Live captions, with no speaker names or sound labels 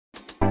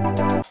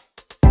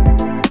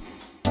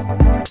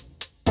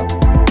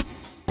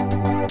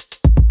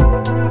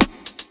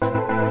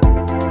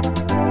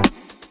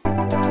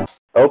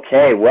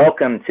Okay,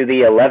 welcome to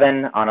the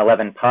 11 on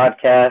 11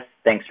 podcast.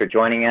 Thanks for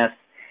joining us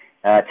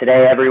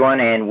today, everyone.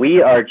 And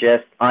we are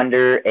just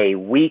under a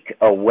week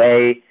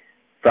away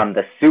from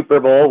the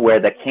Super Bowl, where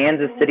the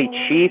Kansas City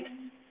Chiefs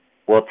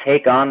will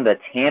take on the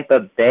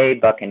Tampa Bay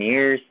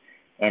Buccaneers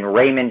in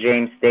Raymond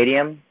James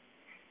Stadium.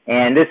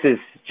 And this is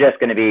just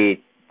going to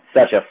be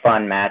such a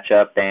fun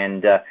matchup.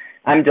 And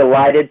I'm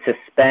delighted to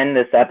spend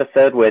this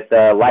episode with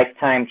a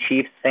lifetime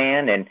Chiefs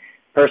fan and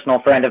personal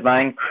friend of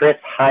mine, Chris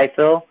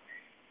Highfill.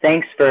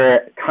 Thanks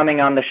for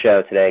coming on the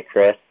show today,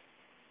 Chris.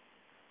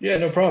 Yeah,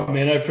 no problem,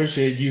 man. I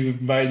appreciate you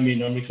inviting me,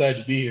 and I'm excited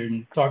to be here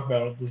and talk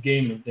about this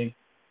game and everything.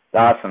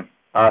 Awesome.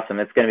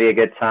 It's going to be a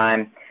good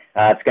time.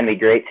 It's going to be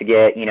great to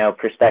get,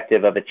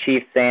 perspective of a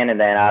Chiefs fan, and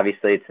then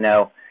obviously it's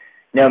no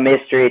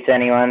mystery to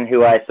anyone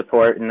who I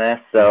support in this,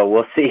 so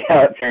we'll see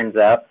how it turns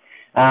out.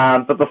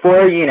 But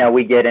before,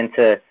 we get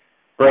into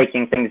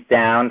breaking things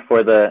down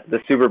for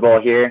the Super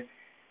Bowl here,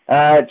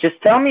 just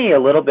tell me a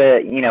little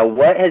bit,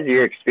 what has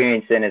your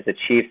experience been as a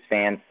Chiefs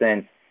fan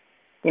since,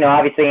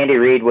 obviously Andy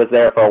Reid was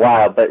there for a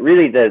while, but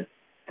really the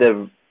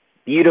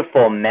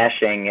beautiful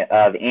meshing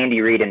of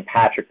Andy Reid and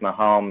Patrick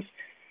Mahomes,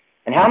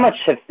 and how much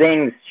have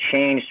things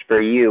changed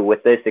for you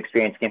with this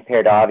experience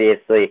compared to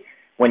obviously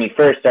when you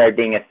first started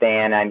being a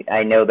fan?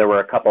 I know there were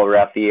a couple of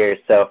rough years,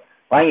 so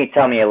why don't you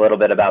tell me a little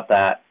bit about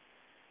that?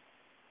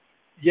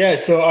 Yeah,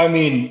 so I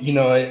mean,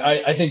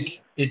 I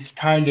think it's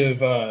kind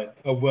of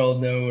a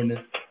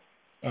well-known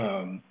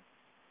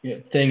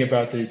thing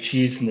about the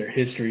Chiefs and their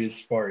history as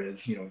far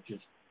as,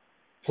 just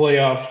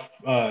playoff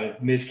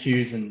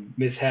miscues and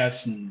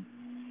mishaps and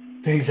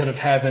things that have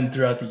happened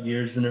throughout the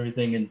years and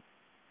everything. And,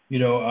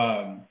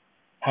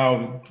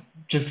 how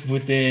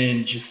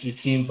it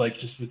seems like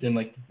just within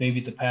like maybe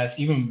the past,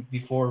 even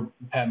before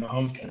Pat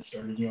Mahomes kind of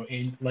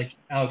started, like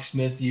Alex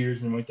Smith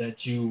years and like that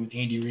too with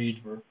Andy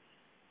Reid were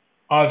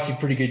obviously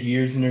pretty good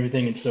years and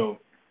everything. And so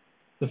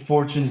the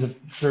fortunes have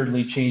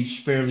certainly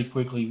changed fairly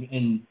quickly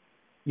in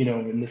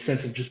the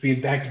sense of just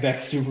being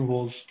back-to-back Super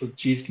Bowls for the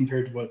Chiefs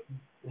compared to what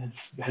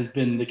has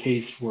been the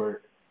case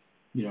for,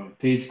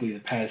 basically the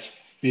past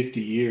 50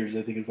 years.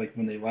 I think it's like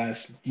when they won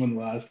the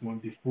last one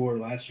before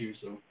last year.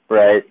 So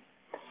Right.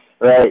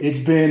 It's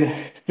been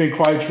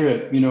quite a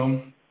trip,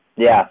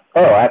 Yeah.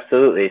 Oh,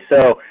 absolutely.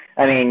 So,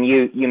 I mean,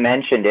 you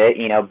mentioned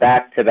it,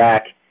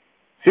 back-to-back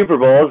Super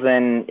Bowls,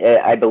 and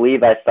I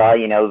believe I saw,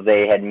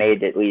 they had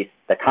made at least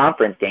the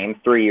conference games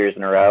 3 years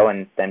in a row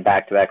and then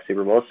back-to-back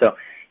Super Bowls. So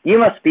you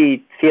must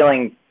be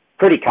feeling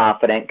pretty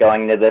confident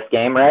going into this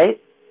game,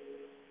 right?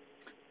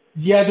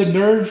 Yeah, the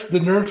nerves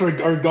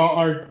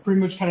are pretty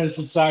much kind of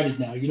subsided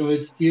now.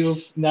 It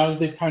feels now that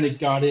they've kind of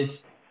got it.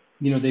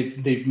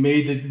 They've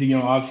made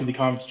obviously the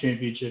conference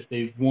championship.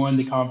 They've won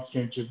the conference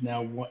championship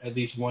now at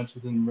least once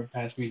within the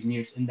past recent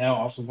years, and now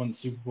also won the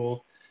Super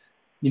Bowl.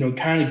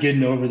 Kind of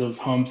getting over those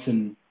humps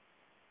and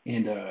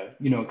kind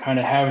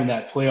of having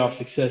that playoff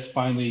success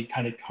finally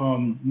kind of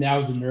come.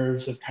 Now the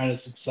nerves have kind of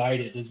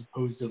subsided, as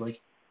opposed to like,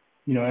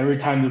 every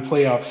time the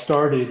playoffs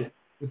started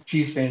with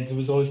Chiefs fans, it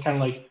was always kind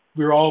of like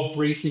we were all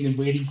bracing and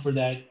waiting for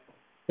that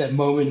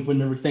moment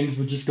whenever things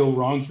would just go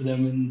wrong for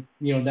them. And,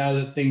 now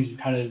that things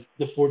have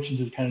the fortunes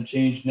have kind of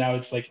changed, now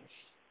it's like,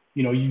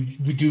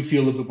 we do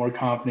feel a little bit more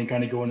confident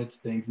kind of going into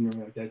things and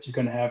everything like that. You're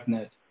kind of having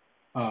that,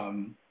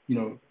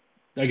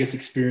 I guess,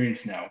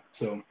 experience now.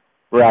 So.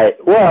 Right.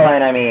 Well,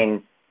 and I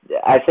mean,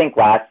 I think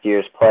last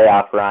year's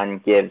playoff run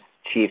gives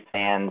Chiefs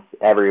fans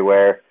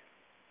everywhere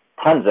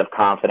tons of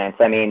confidence.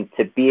 I mean,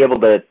 to be able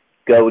to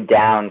go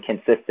down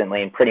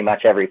consistently in pretty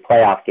much every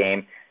playoff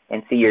game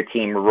and see your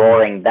team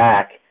roaring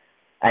back,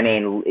 I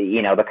mean,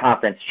 the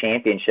conference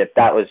championship,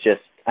 that was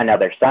just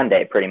another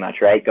Sunday pretty much,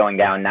 right? Going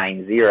down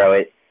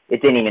 9-0,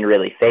 it didn't even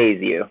really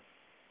faze you.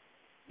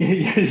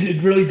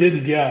 It really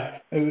didn't, yeah.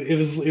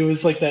 It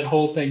was like that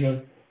whole thing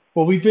of,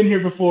 well, we've been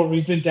here before.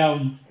 We've been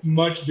down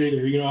much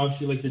bigger,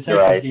 obviously like the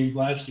Texas games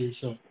last year.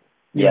 So,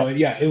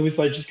 it was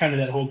like just kind of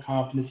that whole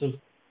confidence of,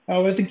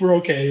 oh, I think we're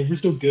okay. We're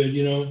still good,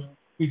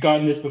 We've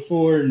gotten this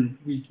before, and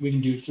we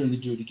can certainly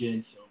do it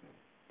again. So.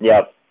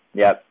 Yep.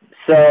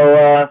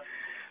 So,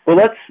 well,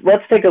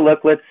 let's take a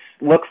look. Let's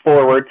look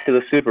forward to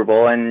the Super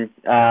Bowl, and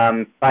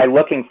by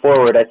looking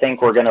forward, I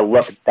think we're going to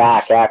look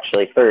back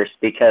actually first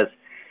because,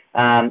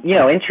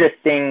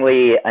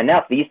 interestingly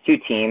enough, these two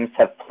teams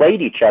have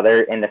played each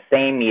other in the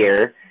same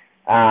year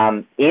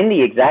in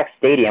the exact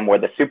stadium where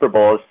the Super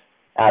Bowl is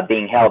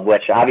being held,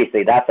 which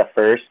obviously that's a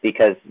first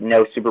because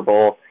no Super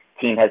Bowl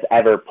team has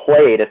ever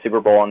played a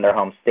Super Bowl in their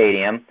home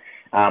stadium,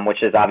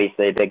 which is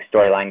obviously a big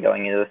storyline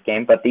going into this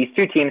game. But these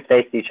two teams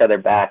faced each other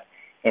back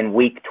in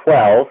Week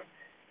 12,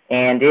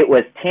 and it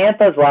was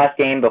Tampa's last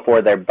game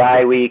before their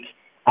bye week.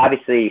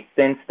 Obviously,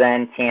 since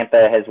then,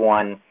 Tampa has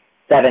won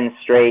 7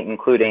 straight,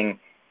 including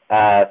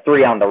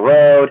 3 on the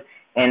road.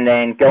 And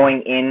then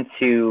going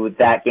into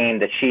that game,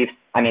 the Chiefs,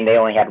 I mean, they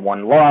only had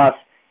 1 loss.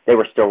 They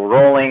were still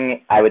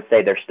rolling. I would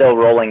say they're still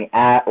rolling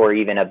at or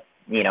even at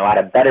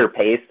a better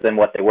pace than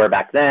what they were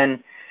back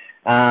then.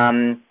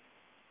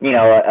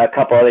 A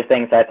couple other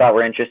things I thought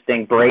were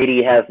interesting.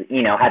 Brady has,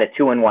 had a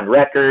 2-1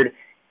 record.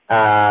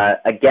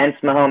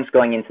 against Mahomes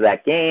going into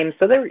that game.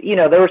 So there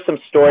were some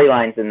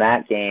storylines in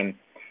that game.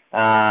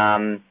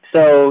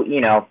 So,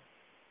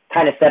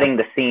 kind of setting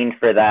the scene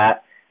for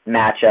that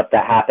matchup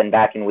that happened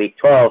back in Week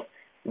 12.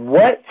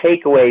 What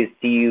takeaways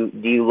do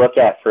you look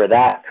at for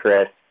that,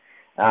 Chris,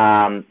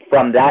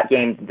 from that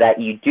game that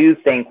you do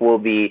think will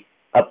be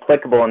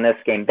applicable in this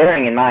game,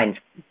 bearing in mind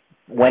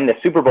when the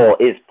Super Bowl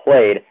is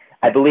played,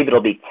 I believe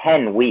it'll be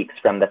 10 weeks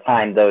from the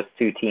time those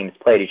two teams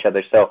played each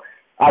other. So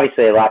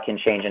obviously a lot can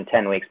change in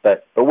 10 weeks,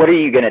 but what are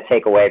you going to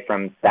take away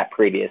from that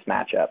previous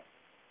matchup?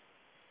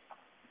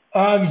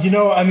 I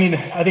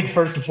think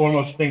first and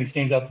foremost, the thing that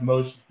stands out the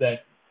most is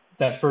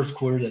that first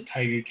quarter that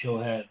Tyreek Hill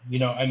had.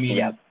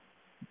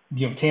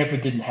 Tampa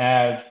didn't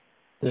have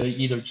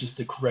either just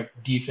the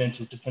correct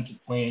defense or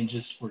defensive plan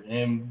just for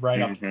him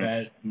right off the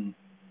bat. And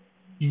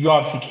you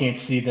obviously can't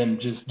see them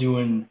just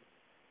going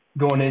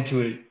into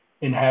it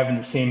and having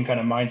the same kind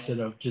of mindset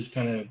of just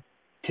kind of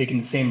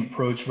taking the same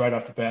approach right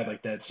off the bat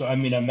like that. So, I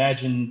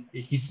imagine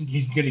he's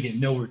going to get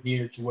nowhere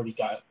near to what he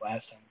got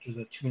last time, which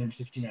was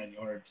 269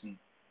 yards and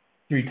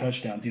 3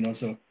 touchdowns,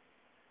 So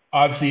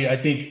obviously I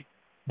think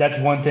that's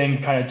one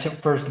thing kind of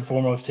first and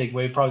foremost take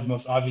away. Probably the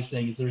most obvious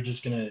thing is they're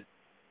just going to,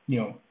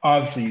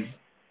 obviously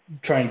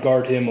try and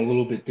guard him a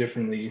little bit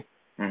differently,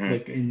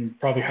 like in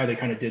probably how they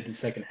kind of did the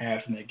second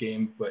half in that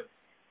game. But,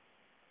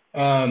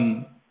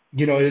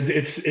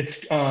 it's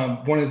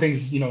one of the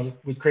things,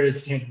 with credit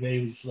to Tampa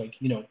Bay was like,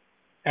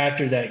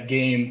 after that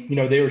game,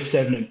 they were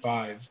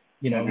 7-5,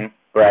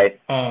 Right.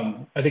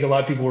 I think a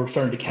lot of people were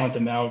starting to count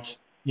them out,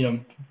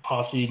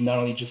 possibly not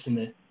only just in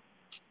the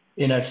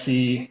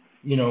NFC,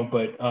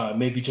 but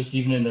maybe just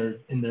even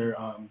in their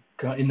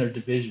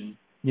division.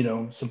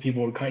 Some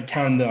people were kind of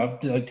counting them up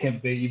to like Tampa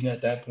Bay even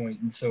at that point.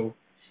 And so,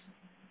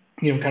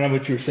 kind of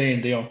what you were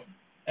saying,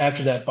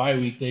 after that bye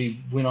week, they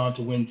went on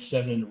to win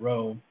 7 in a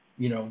row.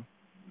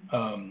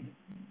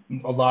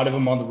 A lot of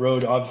them on the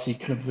road, obviously,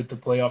 kind of with the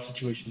playoff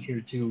situation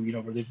here too.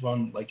 Where they've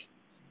won like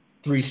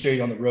 3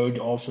 straight on the road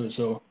also.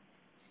 So,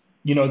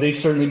 they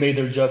certainly made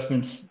their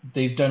adjustments.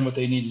 They've done what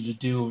they needed to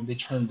do. They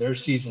turned their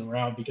season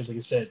around because, like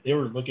I said, they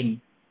were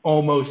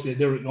almost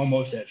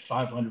at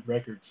 500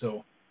 records.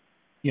 So,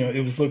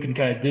 it was looking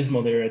kind of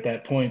dismal there at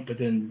that point. But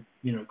then,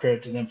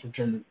 credit to them for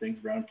turning things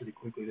around pretty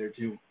quickly there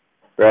too.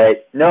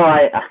 Right. No,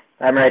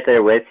 I'm right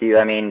there with you.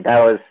 I mean, that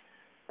was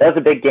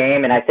a big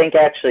game, and I think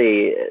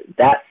actually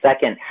that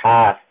second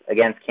half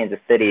against Kansas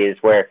City is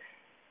where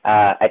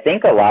I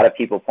think a lot of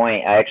people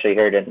point. I actually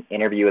heard an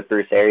interview with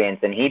Bruce Arians,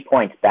 and he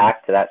points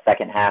back to that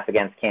second half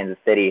against Kansas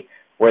City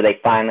where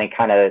they finally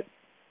kind of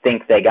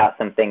think they got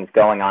some things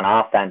going on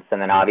offense, and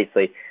then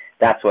obviously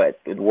that's what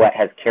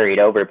has carried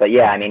over. But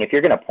yeah, I mean, if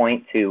you're going to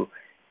point to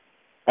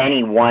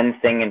any one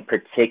thing in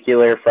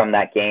particular from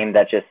that game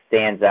that just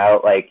stands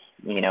out like,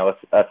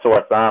 a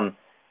sore thumb,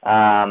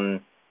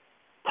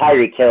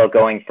 Tyreek Hill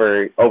going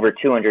for over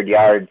 200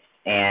 yards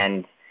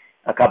and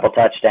a couple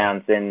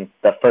touchdowns in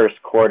the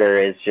first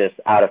quarter is just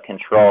out of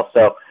control.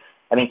 So,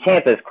 I mean,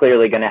 Tampa is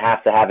clearly going to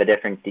have a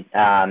different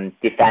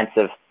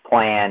defensive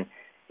plan.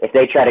 If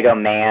they try to go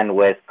man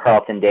with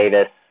Carlton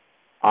Davis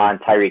on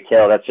Tyreek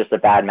Hill, that's just a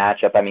bad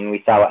matchup. I mean,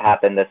 we saw what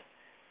happened this,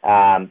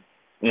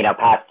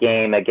 past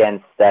game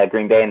against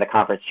Green Bay in the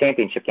conference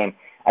championship game.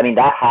 I mean,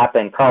 that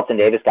happened. Carlton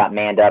Davis got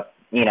manned up,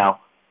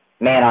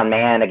 man on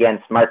man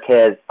against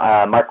Marquez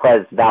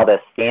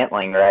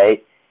Valdes-Scantling,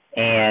 right?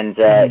 And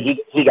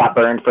he got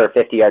burned for a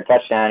 50-yard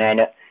touchdown.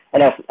 And I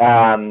know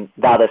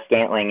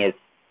Valdes-Scantling is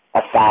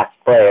a fast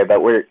player,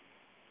 but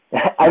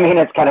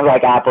it's kind of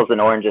like apples and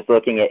oranges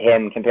looking at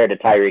him compared to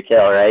Tyreek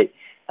Hill, right?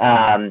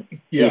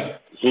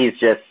 He's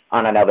just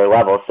on another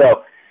level.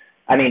 So,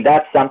 I mean,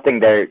 that's something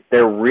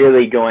they're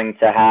really going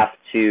to have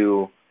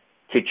to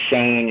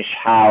change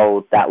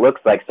how that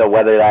looks like. So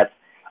whether that's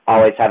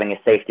always having a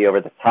safety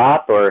over the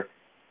top or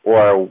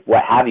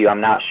what have you,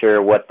 I'm not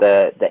sure what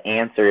the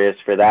answer is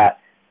for that.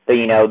 But,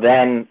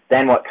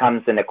 then what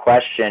comes into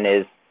question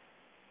is,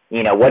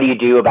 what do you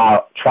do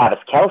about Travis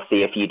Kelce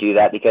if you do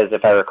that? Because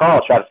if I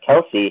recall, Travis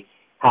Kelce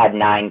had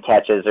 9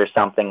 catches or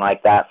something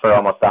like that for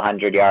almost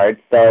 100 yards.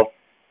 So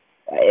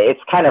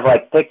it's kind of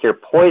like pick your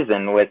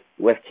poison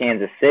with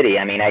Kansas City.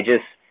 I mean,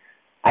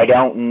 I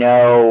don't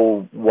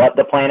know what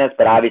the plan is,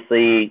 but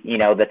obviously,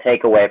 the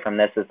takeaway from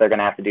this is they're going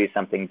to have to do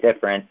something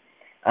different.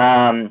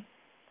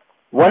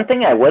 One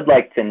thing I would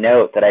like to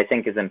note that I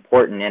think is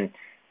important, and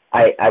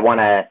I want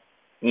to,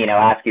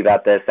 ask you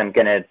about this. I'm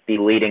going to be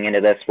leading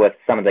into this with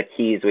some of the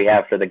keys we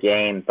have for the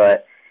game.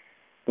 But,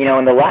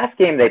 in the last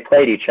game they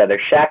played each other,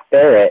 Shaq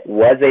Barrett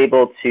was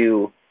able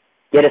to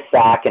get a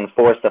sack and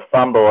force a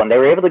fumble, and they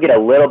were able to get a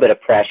little bit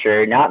of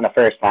pressure, not in the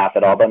first half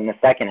at all, but in the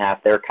second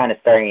half, they were kind of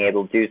starting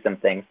able to do some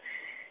things.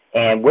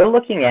 And we're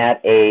looking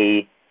at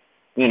a,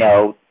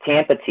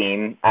 Tampa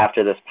team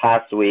after this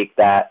past week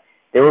that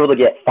they were able to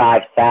get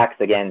 5 sacks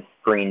against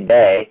Green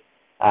Bay.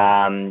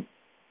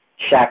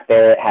 Shaq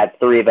Barrett had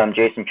 3 of them.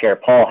 Jason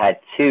Pierre-Paul had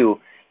 2.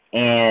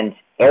 And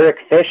Eric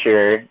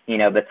Fisher,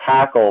 the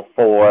tackle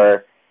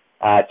for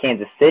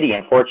Kansas City,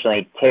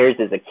 unfortunately tears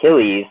his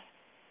Achilles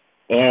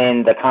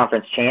in the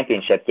conference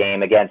championship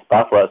game against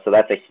Buffalo, so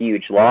that's a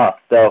huge loss.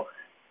 So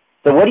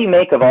what do you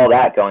make of all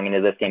that going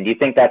into this game? Do you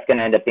think that's going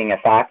to end up being a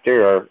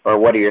factor, or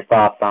what are your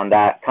thoughts on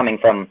that coming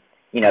from,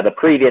 the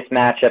previous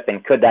matchup,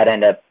 and could that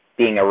end up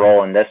being a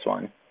role in this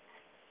one?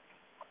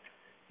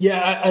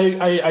 Yeah,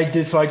 I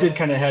did. So I did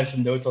kind of have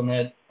some notes on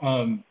that.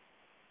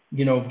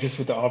 Just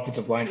with the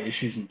offensive line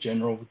issues in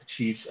general with the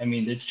Chiefs. I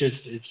mean, it's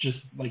just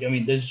like,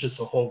 there's just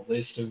a whole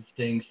list of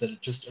things that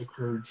have just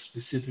occurred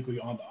specifically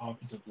on the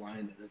offensive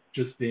line that have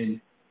just been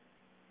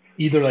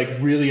either like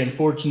really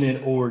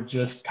unfortunate or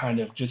just kind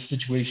of just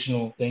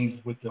situational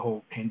things with the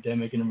whole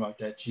pandemic and about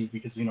that too,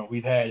 because,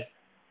 we've had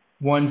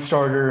one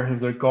starter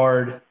who's a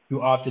guard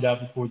who opted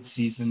out before the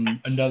season,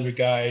 another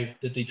guy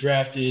that they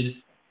drafted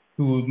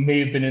who may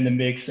have been in the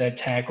mix at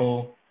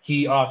tackle,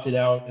 he opted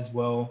out as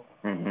well.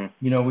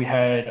 Mm-hmm. We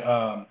had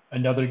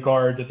another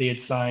guard that they had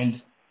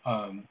signed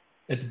at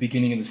the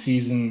beginning of the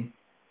season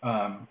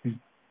who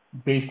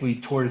basically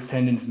tore his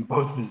tendons in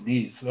both of his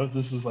knees. So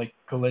this was like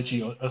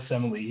Kelechi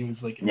Osemele. He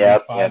was like in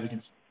week 5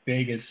 against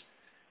Vegas.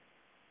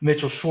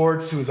 Mitchell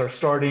Schwartz, who was our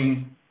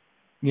starting,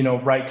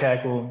 right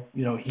tackle,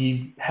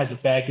 he has a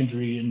back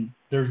injury, and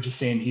they're just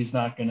saying he's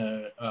not going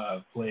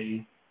to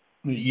play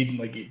even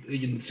like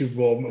in the Super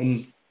Bowl.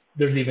 And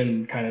there's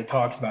even kind of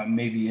talks about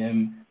maybe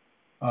him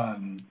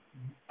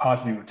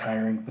possibly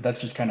retiring, but that's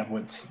just kind of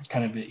what's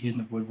kind of in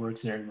the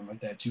woodworks there and like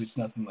that too. It's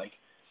nothing like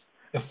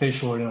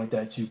official or anything like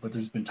that too, but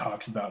there's been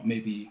talks about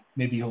maybe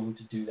he'll look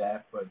to do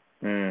that. But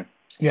yeah,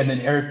 and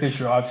then Eric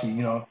Fisher,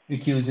 obviously,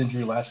 Achilles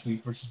injury last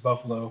week versus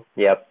Buffalo.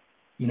 Yep.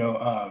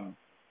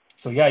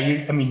 So yeah,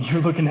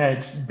 you're looking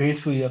at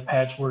basically a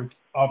patchwork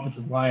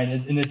offensive line,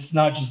 and it's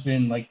not just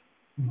been like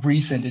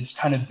recent, it's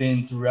kind of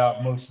been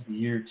throughout most of the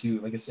year too.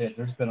 Like I said,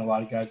 there's been a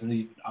lot of guys that have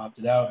even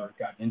opted out or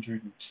gotten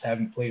injured and just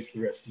haven't played for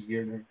the rest of the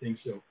year and everything.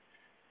 So,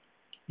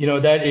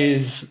 that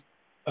is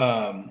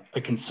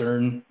a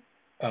concern,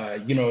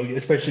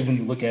 especially when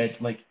you look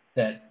at like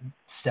that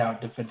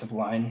stout defensive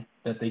line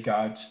that they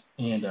got.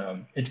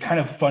 And it's kind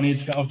of funny.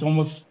 It's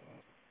almost,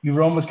 you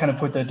would almost kind of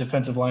put that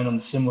defensive line on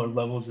similar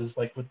levels as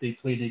like what the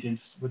Chiefs played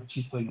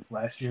against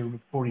last year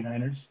with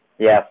 49ers.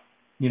 Yeah.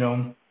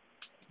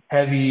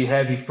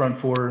 Heavy front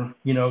four,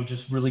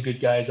 just really good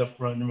guys up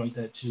front and like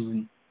that too.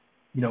 And,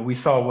 we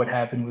saw what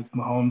happened with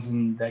Mahomes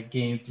in that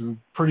game through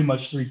pretty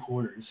much 3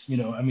 quarters.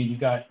 You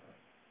got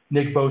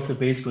Nick Bosa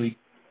basically,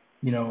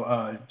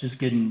 just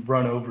getting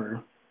run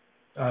over,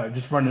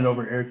 just running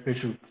over Eric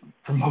Fisher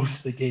for most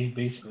of the game,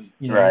 basically.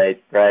 Right,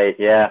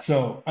 yeah.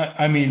 So,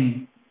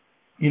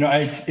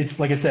 it's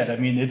like I said,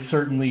 it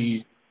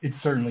certainly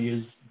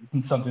is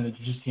something that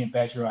you just can't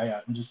bat your eye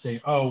out and just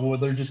say, oh, well,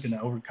 they're just going to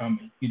overcome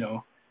it,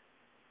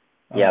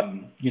 Yep.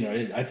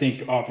 I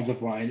think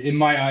offensive line, in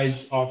my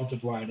eyes,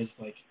 offensive line is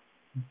like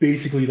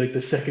basically like the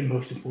second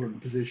most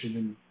important position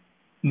in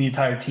the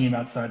entire team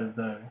outside of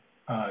the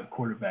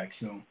quarterback.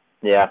 So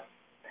yeah,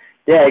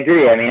 I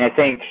agree. I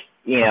think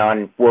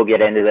and we'll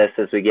get into this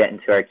as we get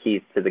into our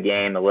keys to the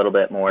game a little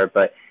bit more,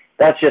 but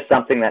that's just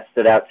something that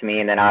stood out to me.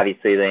 And then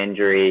obviously the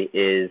injury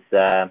is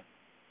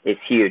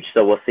huge,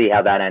 so we'll see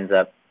how that ends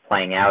up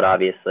playing out.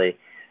 Obviously,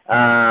 2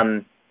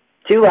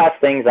 last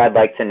things I'd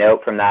like to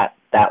note from that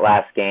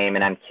last game,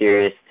 and I'm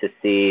curious to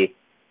see,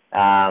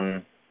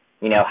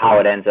 how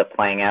it ends up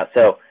playing out.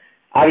 So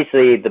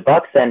obviously the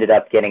Bucks ended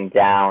up getting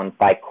down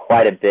by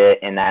quite a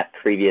bit in that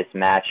previous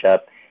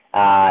matchup.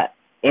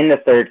 In the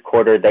third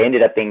quarter, they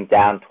ended up being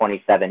down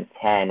 27-10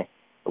 at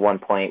one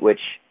point,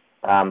 which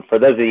for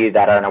those of you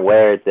that aren't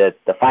aware,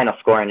 the final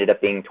score ended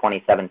up being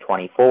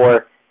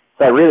 27-24.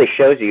 So it really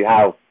shows you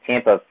how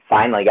Tampa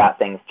finally got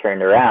things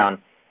turned around.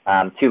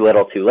 Too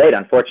little, too late,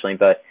 unfortunately,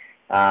 but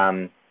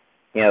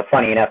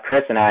funny enough,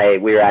 Chris and I,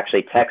 we were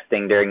actually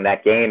texting during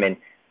that game, and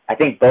I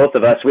think both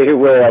of us, we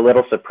were a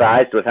little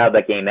surprised with how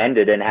that game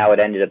ended and how it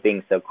ended up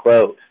being so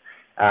close.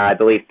 I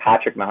believe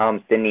Patrick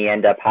Mahomes, didn't he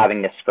end up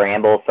having to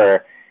scramble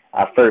for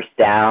a first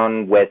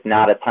down with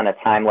not a ton of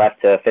time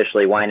left to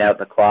officially wind out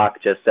the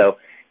clock, just so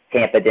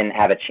Tampa didn't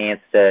have a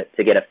chance to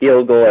get a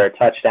field goal or a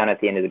touchdown at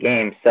the end of the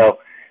game. So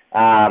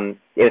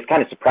it was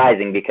kind of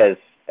surprising because,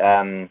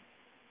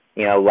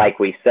 like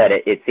we said,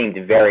 it seemed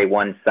very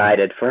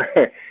one-sided for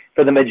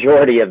the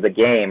majority of the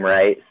game,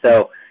 right?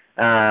 So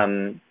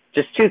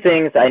just 2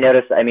 things I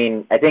noticed. I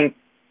think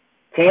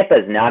Tampa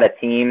is not a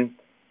team,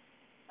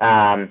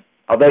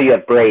 although you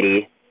have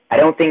Brady, I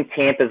don't think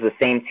Tampa is the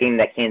same team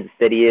that Kansas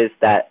City is,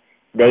 that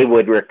they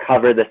would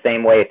recover the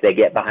same way if they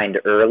get behind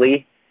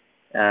early.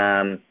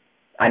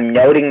 I'm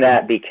noting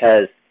that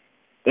because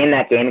in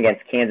that game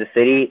against Kansas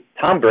City,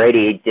 Tom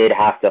Brady did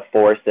have to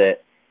force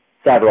it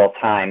several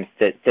times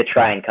to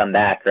try and come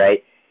back,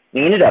 right? He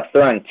ended up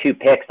throwing 2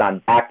 picks on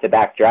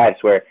back-to-back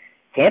drives where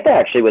Tampa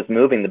actually was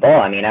moving the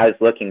ball. I was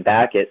looking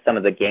back at some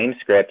of the game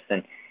scripts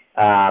and,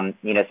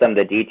 some of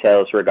the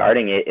details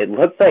regarding it. It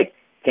looked like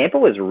Tampa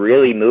was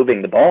really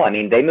moving the ball.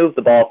 They moved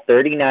the ball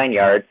 39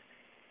 yards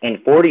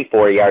and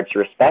 44 yards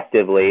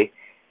respectively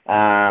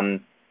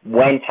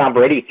when Tom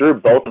Brady threw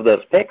both of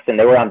those picks, and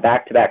they were on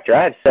back-to-back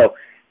drives. So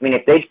I mean,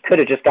 if they could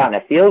have just gotten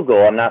a field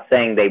goal, I'm not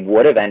saying they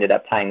would have ended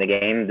up tying the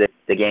game.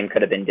 The game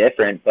could have been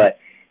different, but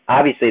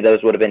obviously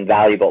those would have been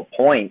valuable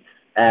points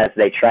as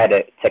they try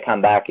to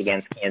come back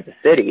against Kansas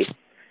City.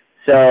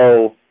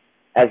 So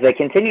as they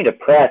continue to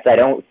press, I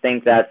don't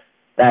think that's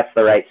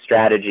the right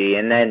strategy.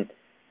 And then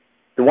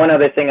the one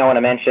other thing I want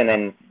to mention,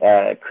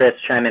 and Chris,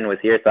 chime in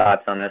with your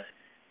thoughts on this.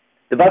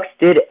 The Bucs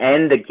did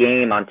end the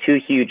game on 2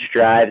 huge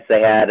drives.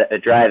 They had a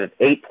drive of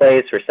 8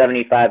 plays for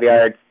 75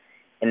 yards,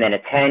 and then a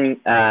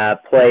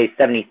 10-play,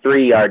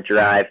 73-yard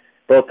drive,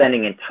 both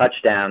ending in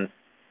touchdowns.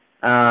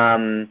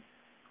 And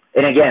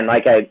again,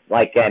 like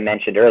I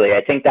mentioned earlier,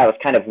 I think that was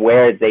kind of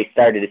where they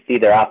started to see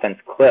their offense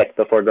click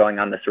before going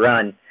on this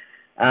run.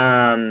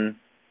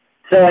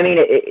 So, I mean,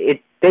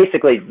 it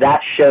basically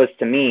that shows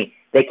to me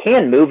they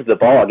can move the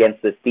ball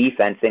against this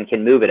defense and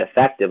can move it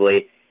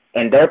effectively,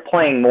 and they're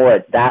playing more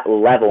at that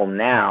level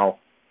now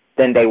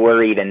than they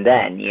were even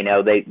then. You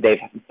know,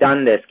 they've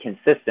done this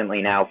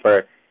consistently now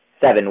for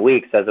 7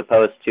 weeks, as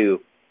opposed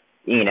to,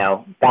 you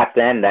know, back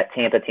then that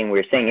Tampa team we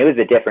were seeing, it was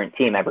a different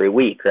team every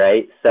week,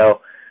 right? So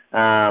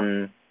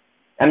I'm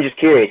just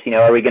curious, you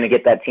know, are we going to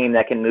get that team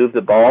that can move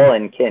the ball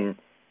and can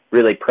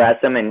really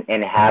press them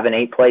and have an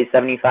 8-play,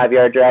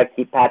 75-yard drive,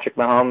 keep Patrick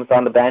Mahomes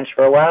on the bench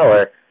for a while,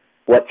 or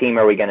what team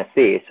are we going to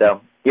see?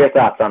 So your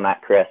thoughts on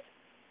that, Chris?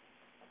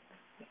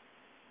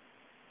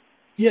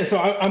 Yeah, so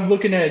I'm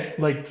looking at,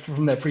 like,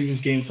 from that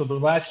previous game, so the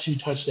last 2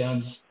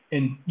 touchdowns,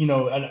 and, you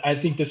know, I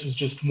think this was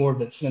just more of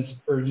that sense of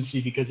urgency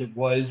because it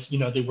was, you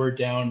know, they were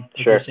down,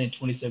 like Sure. you're saying,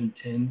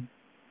 27-10,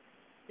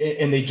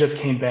 and they just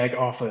came back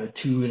off of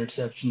 2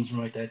 interceptions and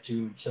like that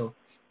too. So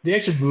they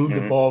actually moved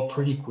the ball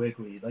pretty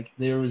quickly. Like,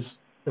 there was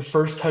the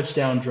first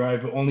touchdown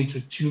drive only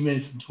took 2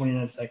 minutes and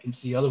 29 seconds.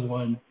 The other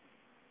one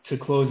to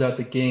close out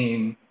the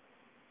game,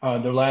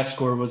 their last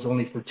score was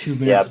only for 2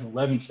 minutes and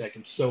 11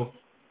 seconds. So,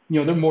 you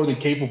know, they're more than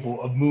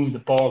capable of moving the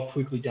ball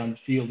quickly down the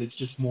field. It's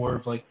just more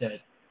of like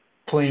that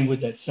playing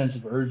with that sense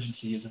of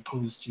urgency as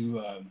opposed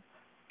to,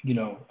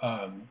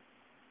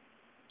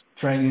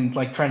 trying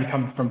to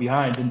come from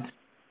behind. And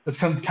that's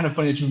kind of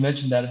funny that you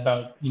mentioned that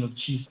about, you know, the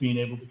Chiefs being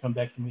able to come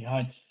back from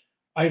behind.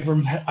 I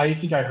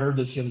think I heard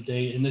this the other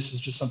day, and this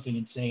is just something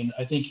insane.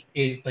 I think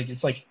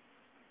it's like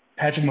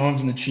Patrick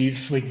Mahomes and the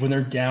Chiefs, like when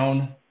they're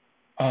down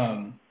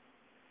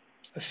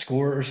a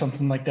score or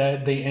something like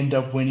that, they end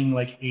up winning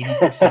like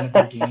 80% of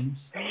their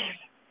games.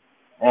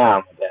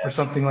 Yeah. Or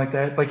something like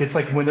that. Like, it's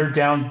like when they're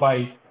down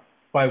by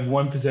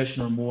 1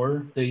 possession or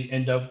more, they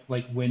end up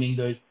like winning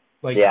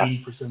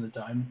 80% of the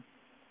time.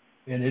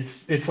 And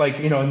it's like,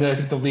 you know, and I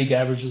think the league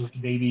average is like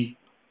maybe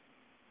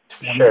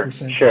 20% or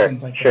something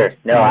like that.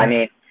 No, I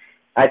mean,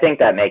 I think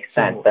that makes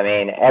sense. I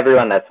mean,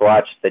 everyone that's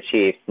watched the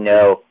Chiefs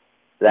know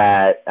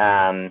that,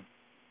 I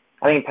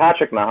mean,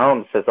 Patrick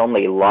Mahomes has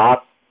only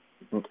lost,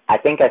 I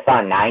think I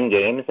saw 9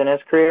 games in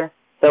his career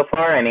so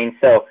far. I mean,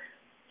 so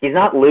he's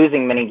not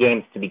losing many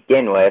games to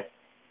begin with.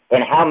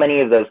 And how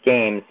many of those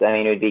games, I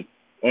mean, it would be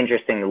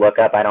interesting to look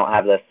up. I don't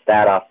have the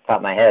stat off the top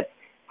of my head.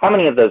 How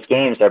many of those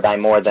games are by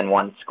more than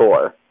 1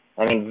 score?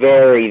 I mean,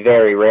 very,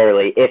 very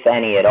rarely, if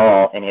any at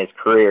all, in his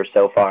career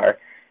so far.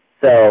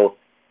 So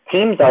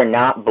teams are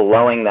not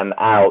blowing them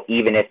out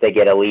even if they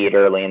get a lead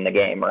early in the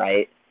game,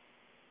 right?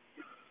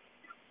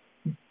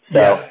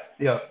 So,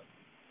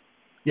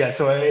 yeah.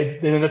 So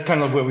and that's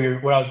kind of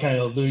what I was kind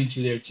of alluding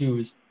to there too.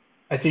 Is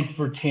I think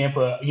for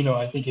Tampa, you know,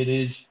 I think it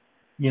is,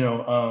 you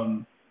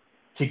know,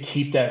 to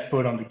keep that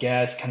foot on the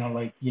gas, kind of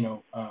like, you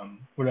know,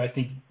 what I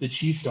think the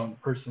Chiefs don't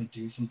personally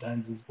do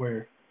sometimes is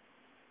where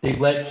they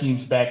let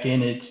teams back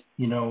in it,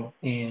 you know,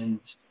 and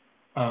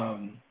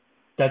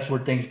that's where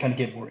things kind of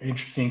get more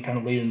interesting kind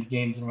of later in the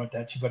games and like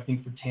that too. But I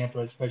think for Tampa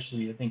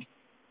especially, I think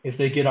if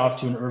they get off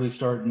to an early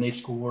start and they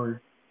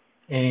score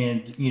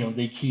and, you know,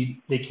 they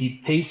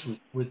keep pace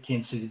with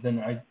Kansas City, then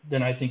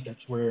I think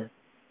that's where,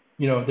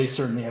 you know, they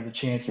certainly have a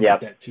chance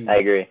with that too. I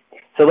agree.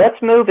 So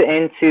let's move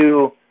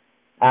into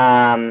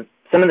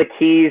some of the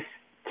keys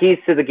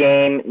to the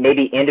game,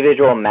 maybe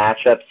individual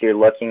matchups you're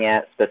looking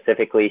at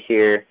specifically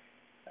here.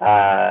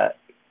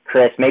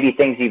 Chris, maybe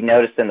things you've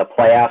noticed in the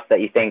playoffs that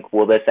you think,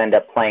 will this end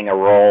up playing a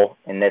role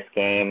in this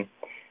game?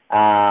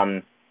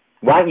 Why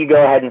don't you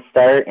go ahead and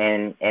start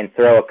and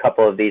throw a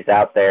couple of these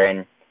out there,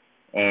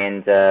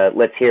 and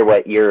let's hear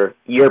what you're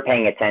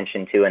paying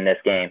attention to in this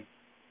game.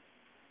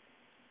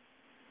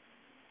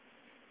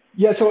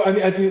 Yeah, so I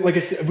mean, I think, like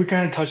I said, we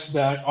kind of touched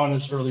on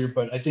this earlier,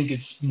 but I think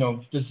it's, you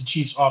know, does the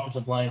Chiefs'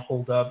 offensive line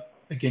hold up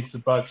against the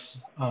Bucs'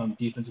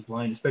 defensive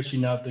line, especially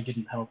now that they're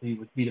getting healthy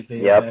with Vita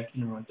Vea back,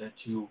 you know, like that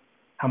too.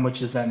 How much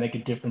does that make a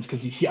difference?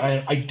 Because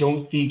I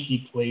don't think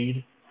he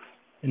played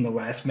in the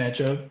last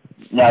matchup.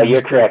 No,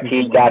 you're correct.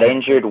 He got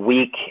injured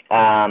week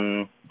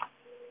 6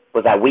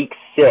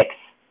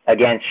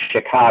 against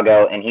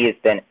Chicago, and he has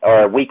been,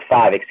 or week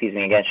 5,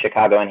 against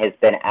Chicago, and has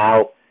been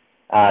out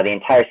the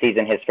entire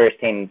season. His first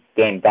game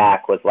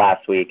back was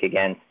last week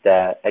against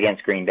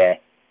Green Bay.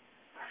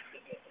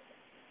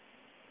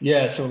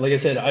 Yeah, so like I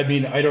said, I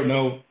mean, I don't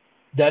know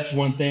that's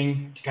one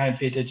thing to kind of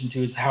pay attention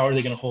to is how are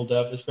they going to hold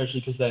up, especially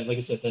because that, like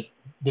I said, that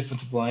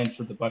defensive line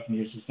for the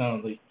Buccaneers is not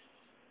only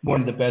one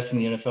of the best in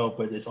the NFL,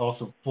 but it's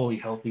also fully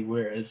healthy.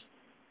 Whereas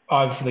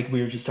obviously, like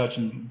we were just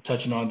touching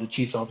on, the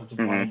Chiefs' offensive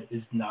line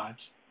is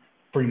not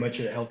pretty much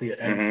at healthy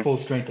at full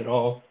strength at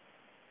all.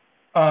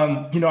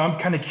 I'm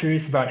kind of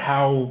curious about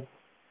how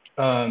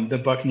the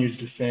Buccaneers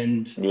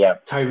defend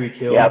Tyreek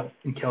Hill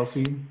and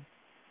Kelsey.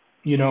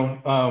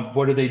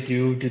 What do they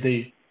do? Do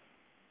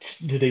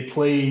they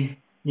play,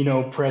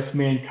 press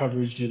man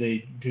coverage? Do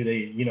they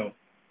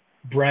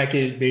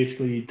bracket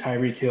basically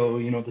Tyreek Hill,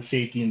 the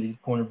safety and the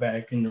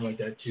cornerback and like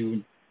that too?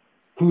 And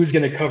who's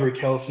going to cover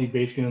Kelsey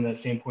basically on that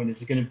same point?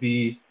 Is it going to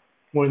be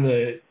one of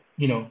the,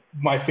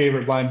 my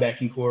favorite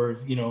linebacking core,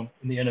 in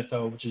the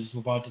NFL, which is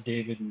Lavonte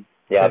David and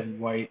Devin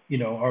White?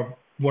 Are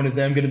one of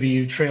them going to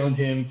be trailing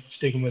him,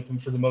 sticking with him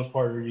for the most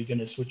part, or are you going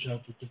to switch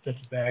up with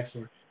defensive backs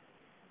or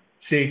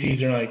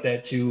safeties or like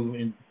that too?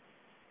 And,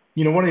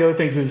 one of the other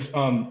things is,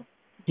 can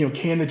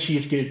the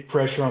Chiefs get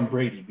pressure on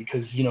Brady?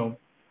 Because, he's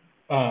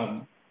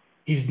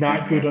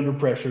not good under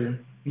pressure.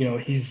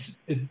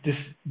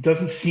 This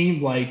doesn't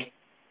seem like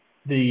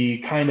the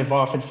kind of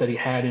offense that he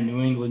had in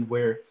New England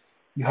where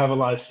you have a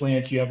lot of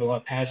slants, you have a lot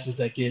of passes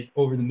that get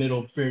over the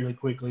middle fairly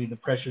quickly. The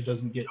pressure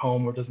doesn't get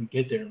home or doesn't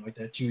get there like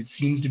that too. It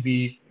seems to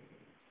be,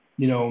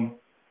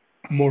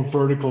 more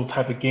vertical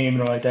type of game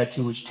and like that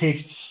too, which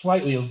takes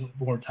slightly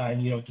more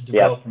time, to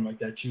develop them like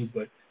that too.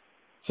 But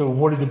so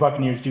what do the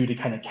Buccaneers do to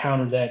kind of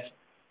counter that?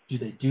 Do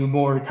they do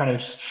more kind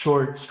of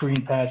short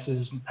screen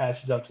passes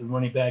out to the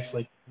running backs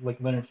like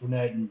Leonard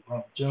Fournette and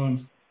Ronald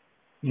Jones?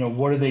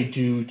 What do they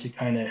do to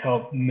kind of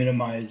help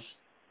minimize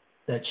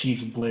that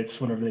Chiefs blitz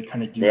whenever they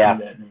kind of do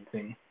that and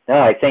everything?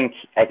 No, I think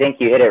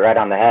you hit it right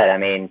on the head. I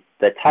mean,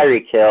 the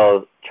Tyreek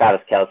Hill,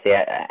 Travis Kelsey,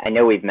 I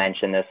know we've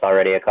mentioned this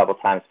already a couple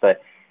times,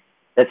 but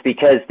that's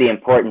because the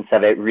importance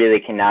of it really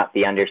cannot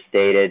be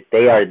understated.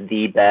 They are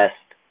the best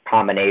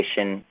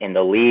combination in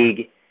the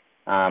league.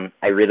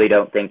 I really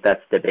don't think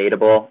that's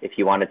debatable. If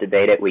you want to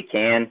debate it, we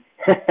can.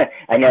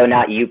 I know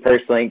not you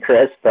personally,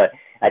 Chris, but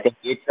I think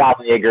you'd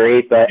probably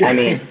agree. But, I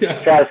mean,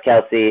 Travis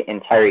Kelsey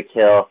and Tyreek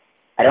Hill,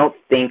 I don't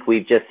think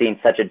we've just seen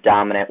such a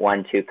dominant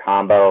 1-2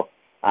 combo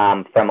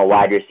from a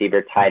wide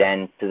receiver tight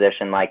end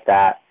position like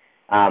that.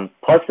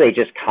 Plus, they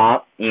just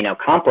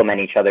complement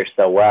each other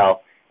so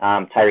well.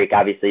 Tyreek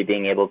obviously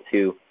being able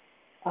to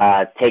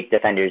take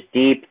defenders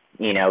deep,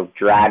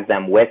 drag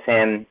them with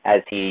him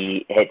as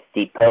he hits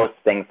deep posts,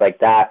 things like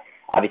that.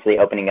 Obviously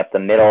opening up the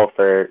middle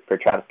for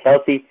Travis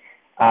Kelsey.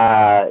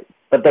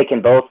 But they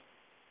can both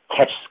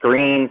catch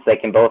screens. They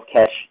can both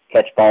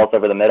catch balls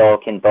over the middle,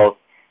 can both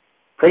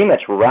pretty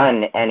much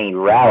run any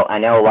route. I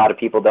know a lot of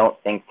people don't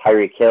think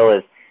Tyreek Hill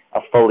is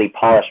a fully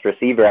polished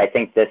receiver. I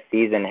think this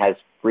season has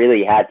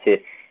really had to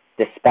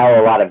dispel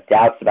a lot of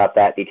doubts about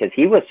that because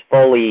he was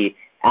fully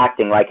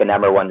acting like a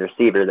number one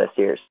receiver this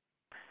year.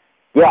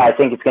 Yeah, I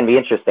think it's going to be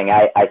interesting.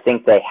 I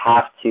think they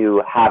have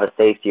to have a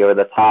safety over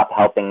the top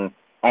helping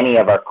any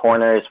of our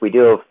corners. We do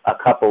have a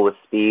couple with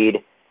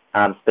speed.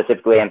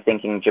 Specifically, I'm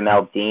thinking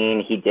Jamel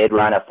Dean. He did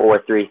run a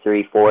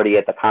 4.33 40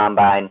 at the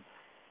Combine.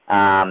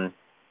 I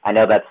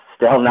know that's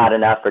still not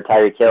enough for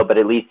Tyreek Hill, but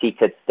at least he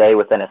could stay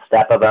within a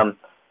step of him.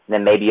 And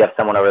then maybe you have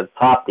someone over the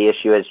top. The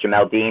issue is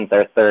Jamel Dean's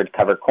our third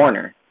cover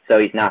corner, so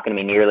he's not going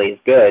to be nearly as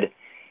good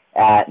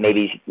at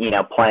maybe,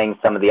 playing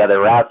some of the other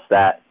routes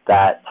that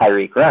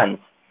Tyreek runs.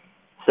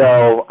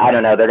 So, I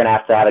don't know. They're going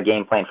to have a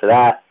game plan for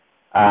that.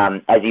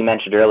 As you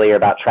mentioned earlier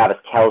about Travis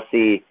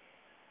Kelsey,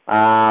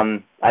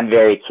 I'm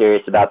very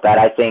curious about that.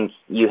 I think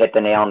you hit the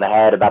nail on the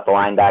head about the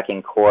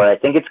linebacking core. I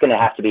think it's going to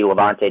have to be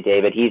Lavonte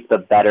David. He's the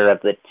better of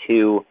the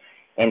two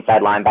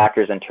inside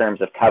linebackers in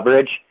terms of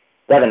coverage.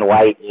 Devin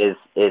White is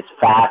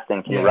fast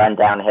and can run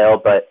downhill,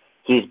 but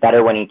he's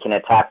better when he can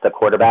attack the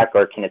quarterback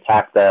or can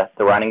attack the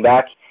running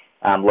back.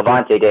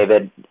 Lavonte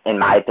David, in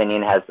my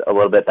opinion, has a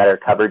little bit better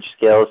coverage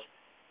skills.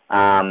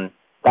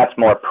 That's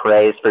more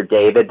praise for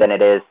David than it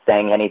is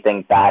saying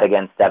anything bad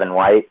against Devin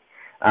White.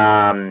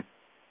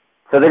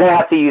 So they're going to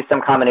have to use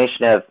some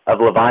combination of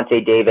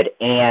Lavonte David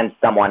and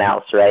someone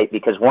else, right?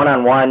 Because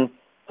one-on-one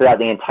throughout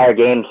the entire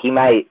game, he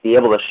might be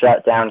able to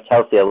shut down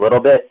Kelsey a little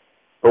bit,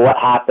 but what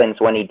happens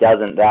when he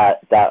doesn't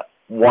that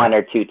one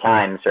or two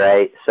times,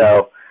 right?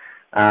 So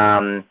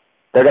they're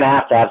going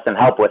to have some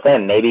help with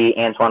him. Maybe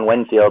Antoine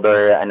Winfield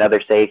or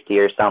another safety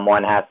or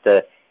someone has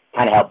to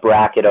kind of help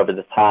bracket over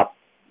the top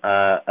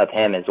of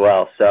him as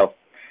well. So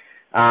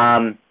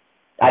I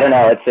don't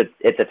know.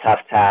 It's a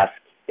tough task.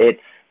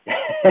 It's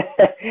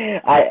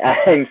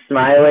I'm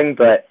smiling,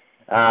 but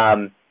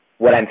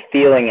what I'm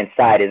feeling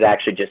inside is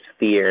actually just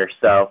fear.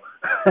 So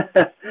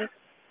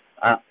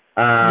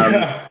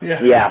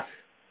yeah.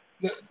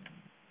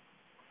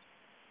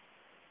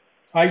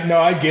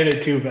 I get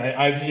it too, but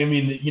I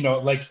mean,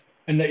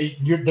 and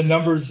the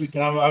numbers.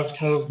 I was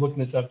kind of looking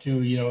this up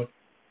too.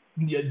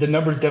 The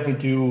numbers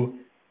definitely do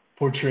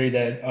portray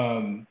that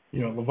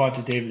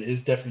Lavonte David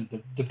is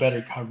definitely the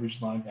better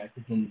coverage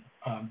linebacker than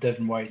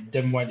Devin White.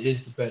 Devin White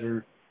is the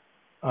better,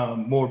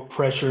 more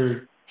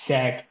pressure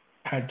sack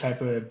kind of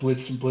type of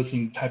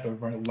blitzing type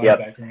of Yep.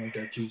 linebacker right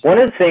there too. One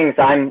So of the things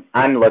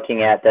I'm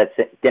looking at that's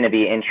going to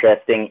be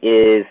interesting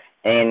is,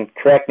 and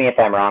correct me if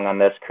I'm wrong on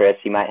this, Chris.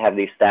 You might have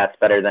these stats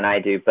better than I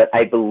do, but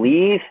I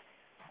believe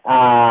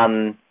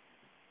Kansas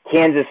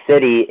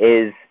City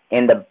is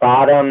in the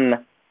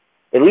bottom,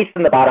 at least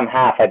in the bottom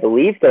half. I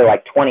believe they're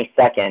like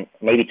 22nd,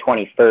 maybe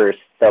 21st,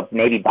 so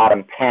maybe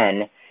bottom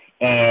 10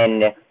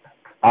 in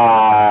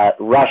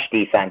rush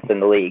defense in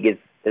the league. Is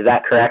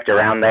that correct,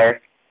 around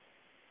there?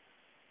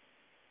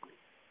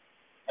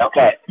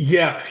 Okay.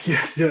 yeah,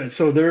 yeah.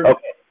 So they're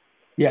Okay.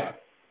 yeah,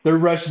 their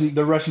rushing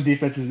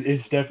defense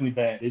is definitely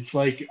bad. It's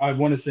like I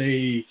want to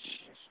say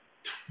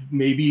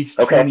maybe it's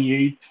Okay.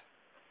 28th.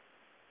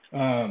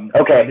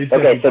 But Okay. it's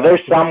Okay. definitely So they're bottom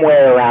 10.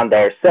 somewhere around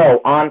there.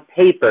 So on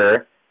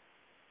paper,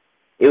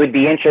 it would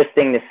be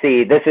interesting to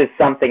see. This is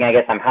something I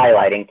guess I'm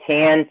highlighting.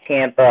 Can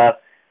Tampa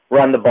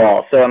run the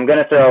ball? So I'm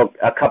going to throw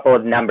a couple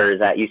of numbers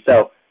at you.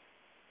 So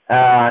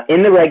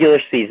in the regular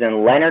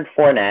season, Leonard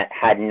Fournette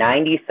had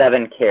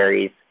 97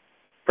 carries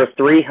for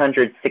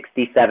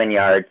 367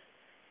 yards.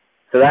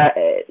 So that,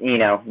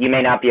 you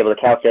may not be able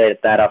to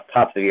calculate that off the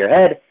top of your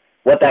head.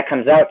 What that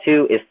comes out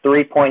to is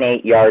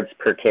 3.8 yards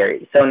per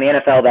carry. So in the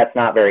NFL, that's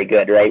not very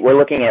good, right? We're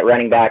looking at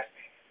running backs.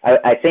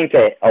 I think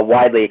a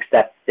widely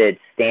accepted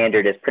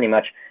standard is pretty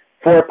much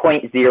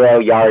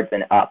 4.0 yards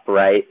and up,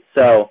 right?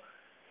 So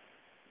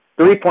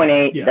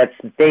 3.8, Yeah, that's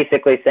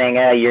basically saying,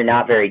 you're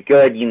not very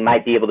good. You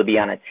might be able to be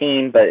on a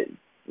team, but,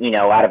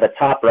 out of a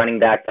top running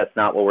back, that's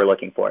not what we're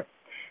looking for.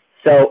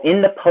 So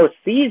in the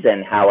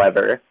postseason,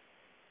 however,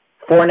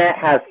 Fournette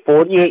has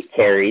 48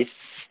 carries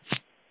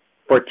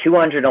for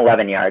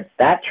 211 yards.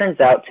 That turns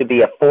out to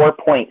be a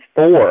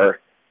 4.4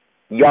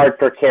 yard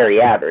per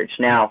carry average.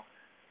 Now,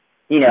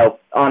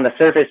 on the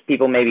surface,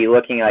 people may be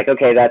looking like,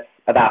 okay, that's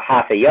about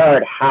half a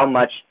yard.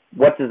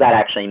 What does that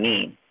actually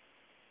mean?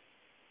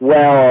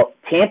 Well,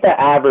 Tampa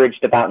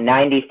averaged about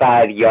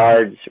 95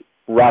 yards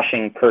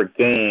rushing per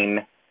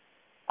game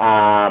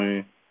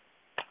in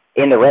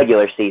the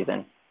regular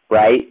season,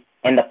 right?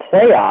 In the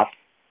playoffs,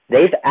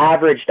 they've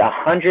averaged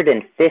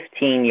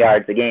 115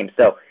 yards a game.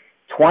 So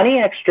 20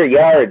 extra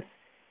yards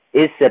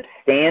is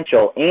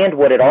substantial. And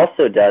what it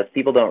also does,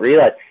 people don't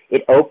realize,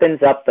 it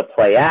opens up the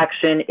play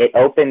action. It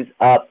opens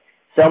up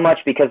so much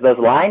because those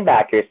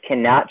linebackers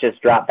cannot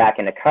just drop back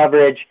into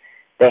coverage.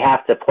 They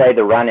have to play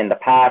the run and the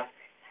pass.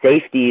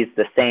 Safeties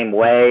the same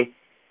way.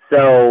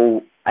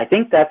 So I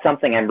think that's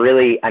something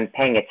I'm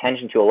paying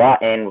attention to a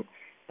lot. And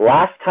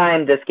last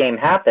time this game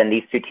happened,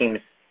 these two teams,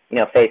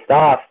 faced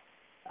off,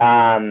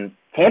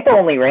 Tampa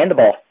only ran the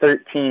ball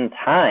 13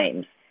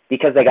 times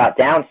because they got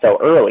down so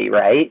early,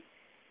 right?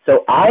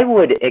 So I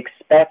would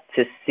expect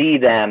to see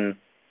them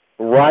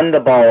run the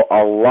ball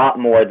a lot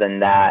more than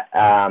that.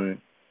 I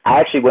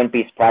actually wouldn't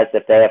be surprised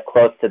if they have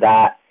close to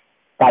that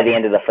by the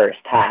end of the first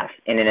half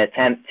in an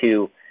attempt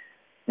to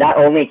not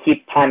only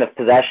keep time of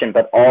possession,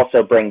 but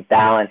also bring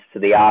balance to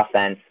the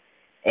offense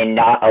and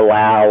not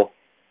allow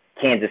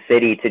Kansas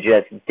City to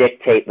just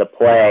dictate the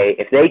play.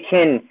 If they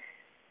can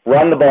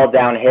run the ball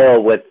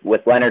downhill with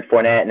Leonard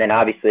Fournette and then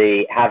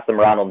obviously have some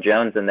Ronald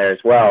Jones in there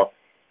as well,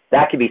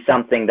 that could be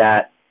something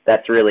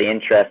that's really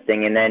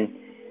interesting. And then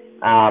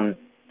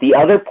the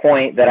other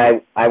point that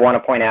I want to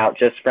point out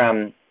just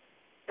from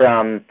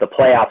the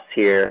playoffs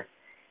here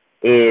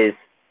is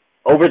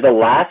over the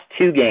last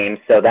two games,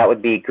 so that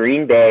would be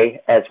Green Bay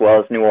as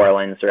well as New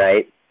Orleans,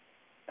 right?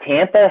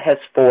 Tampa has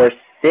forced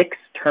 6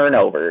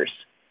 turnovers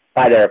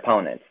by their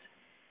opponents.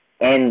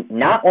 And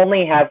not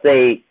only have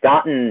they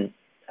gotten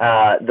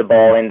the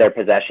ball in their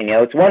possession,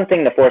 it's one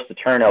thing to force a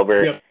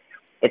turnover. yep.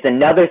 It's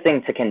another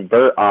thing to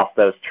convert off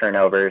those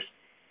turnovers.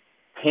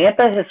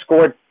 Tampa has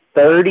scored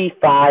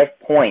 35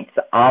 points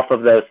off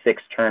of those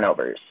 6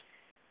 turnovers.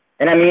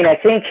 And I mean, I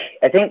think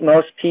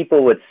most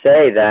people would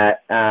say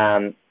that,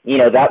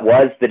 that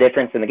was the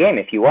difference in the game.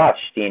 If you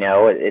watched,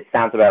 it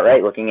sounds about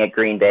right. Looking at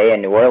Green Bay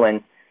and New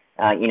Orleans,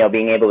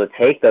 being able to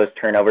take those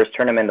turnovers,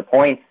 turn them into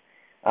points.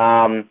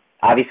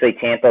 Obviously,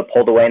 Tampa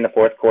pulled away in the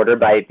fourth quarter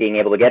by being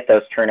able to get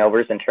those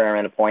turnovers and turn them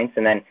into points.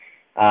 And then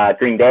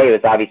Green Bay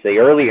was obviously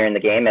earlier in the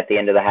game at the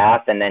end of the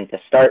half and then to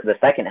start the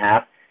second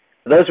half.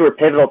 Those were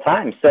pivotal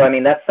times. So, I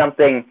mean, that's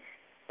something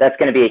that's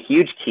going to be a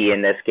huge key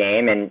in this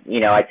game. And,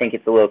 I think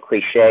it's a little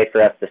cliche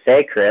for us to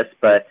say, Chris,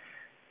 but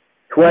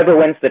whoever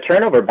wins the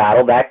turnover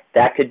battle,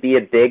 that could be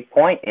a big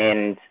point.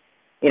 And,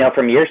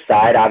 from your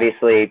side,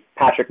 obviously,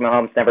 Patrick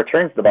Mahomes never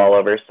turns the ball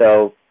over.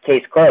 So,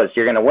 case closed.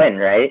 You're going to win,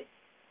 right?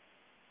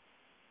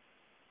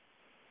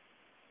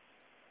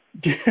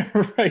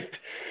 Yeah, right.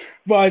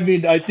 Well, I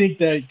mean, I think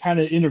that kind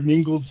of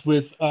intermingles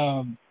with,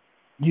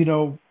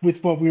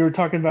 with what we were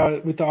talking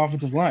about with the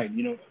offensive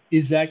line.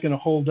 Is that going to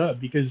hold up?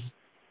 Because,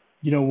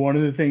 one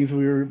of the things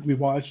we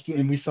watched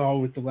and we saw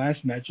with the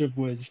last matchup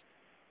was,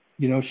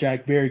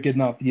 Shaq Barrett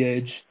getting off the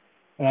edge,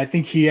 and I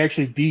think he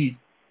actually beat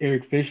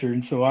Eric Fisher,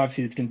 and so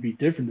obviously it's going to be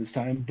different this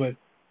time. But,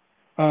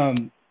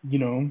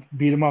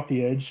 beat him off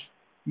the edge,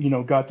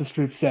 got the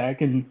strip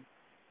sack, and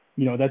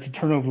that's a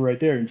turnover right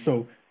there. And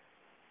so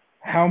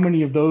how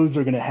many of those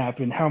are going to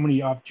happen? How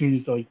many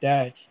opportunities like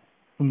that,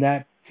 from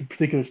that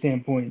particular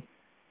standpoint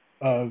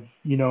of,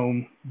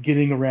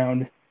 getting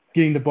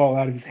the ball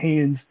out of his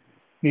hands,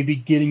 maybe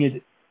getting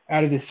it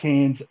out of his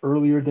hands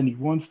earlier than he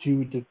wants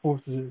to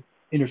force an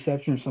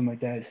interception or something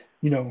like that.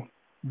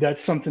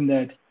 That's something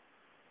that,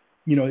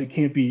 it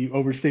can't be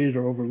overstated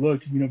or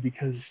overlooked,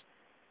 because,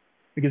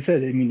 like I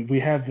said, I mean, we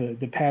have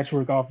the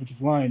patchwork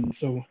offensive line,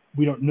 so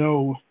we don't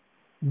know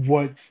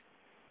what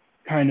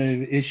kind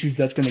of issues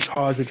that's going to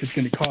cause, if it's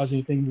going to cause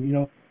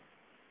anything,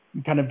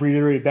 kind of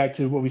reiterate back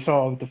to what we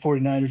saw with the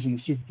 49ers in the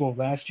Super Bowl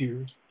last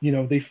year.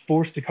 They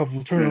forced a couple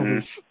of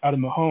turnovers out of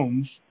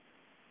Mahomes,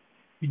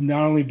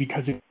 not only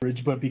because of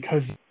coverage, but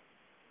because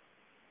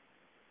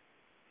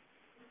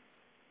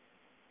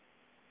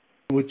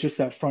with just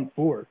that front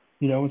four,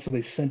 and so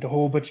they sent a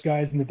whole bunch of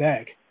guys in the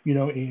back,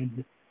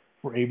 and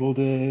were able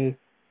to,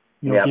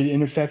 get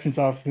interceptions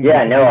off.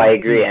 Yeah, no, I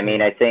agree. I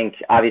mean, I think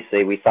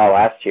obviously we saw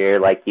last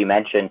year, like you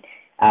mentioned,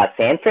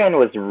 San Fran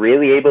was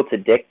really able to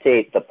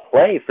dictate the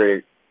play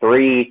for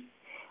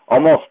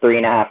almost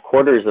 3.5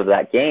 quarters of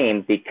that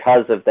game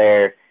because of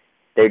their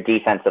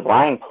defensive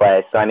line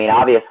play. So, I mean,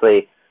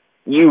 obviously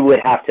you would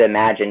have to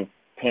imagine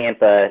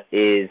Tampa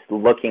is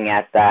looking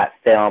at that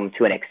film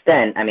to an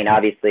extent. I mean,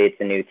 obviously it's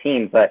a new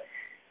team, but,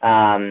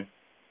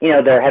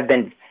 there have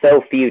been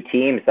so few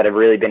teams that have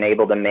really been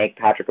able to make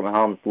Patrick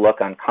Mahomes look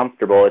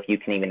uncomfortable, if you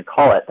can even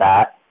call it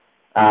that,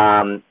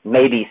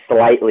 maybe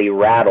slightly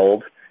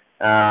rattled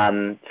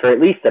for at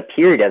least a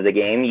period of the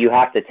game. You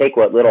have to take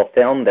what little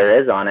film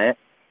there is on it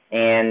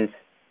and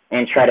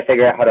try to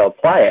figure out how to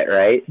apply it,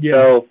 right? Yeah.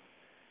 So,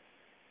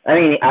 I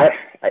mean,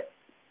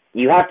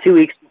 you have 2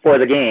 weeks before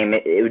the game.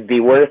 It would be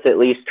worth at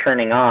least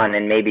turning on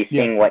and maybe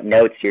seeing what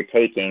notes you're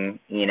taking,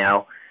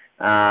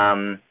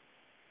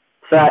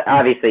 So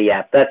obviously,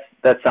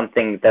 that's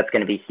something that's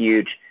going to be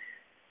huge.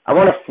 I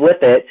want to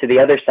flip it to the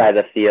other side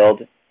of the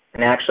field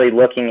and actually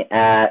looking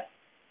at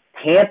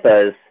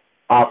Tampa's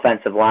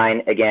offensive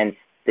line against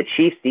the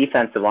Chiefs'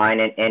 defensive line.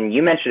 And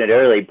you mentioned it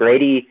earlier,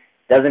 Brady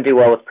doesn't do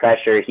well with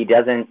pressure. He's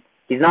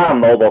not a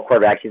mobile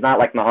quarterback. He's not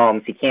like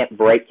Mahomes. He can't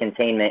break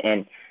containment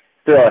and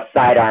throw a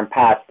sidearm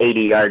pass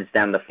 80 yards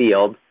down the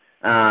field.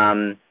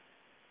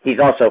 He's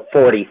also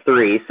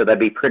 43, so that'd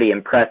be pretty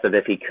impressive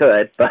if he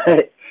could.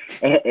 But,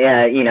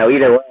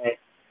 either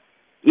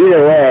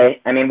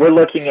way, I mean, we're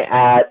looking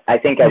at, I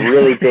think, a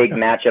really big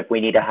matchup we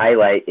need to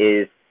highlight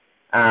is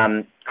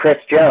Chris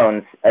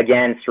Jones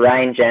against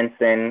Ryan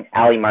Jensen,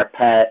 Ali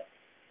Marpet,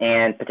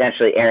 and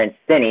potentially Aaron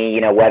Stinney,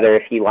 whether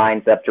if he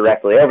lines up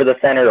directly over the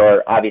center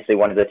or obviously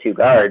one of the two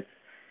guards.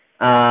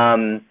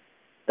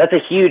 That's a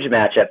huge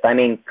matchup. I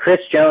mean, Chris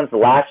Jones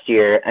last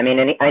year, I mean,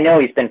 and I know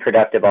he's been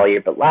productive all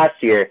year, but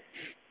last year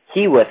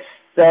he was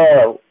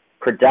so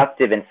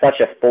productive and such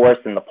a force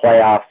in the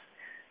playoffs.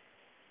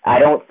 I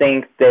don't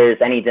think there's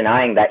any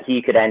denying that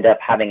he could end up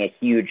having a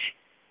huge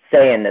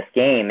say in this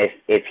game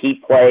if he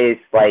plays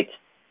like,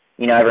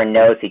 everyone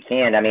knows he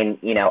can. I mean,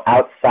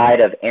 outside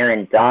of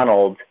Aaron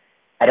Donald,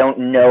 I don't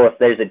know if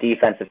there's a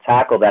defensive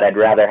tackle that I'd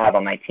rather have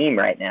on my team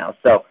right now.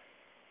 So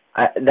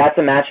that's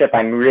a matchup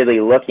I'm really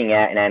looking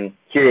at, and I'm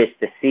curious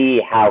to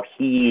see how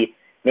he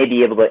may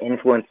be able to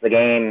influence the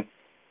game,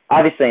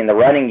 obviously in the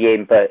running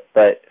game, but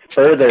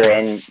further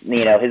in,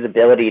 his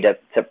ability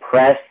to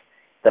press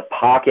the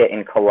pocket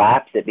and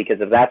collapse it, because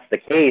if that's the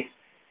case,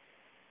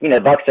 the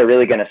Bucs are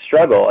really going to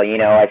struggle.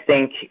 I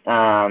think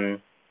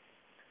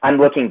I'm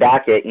looking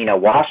back at,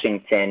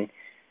 Washington.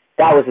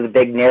 That was the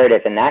big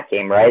narrative in that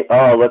game, right?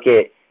 Oh, look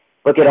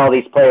at all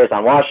these players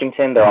on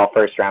Washington. They're all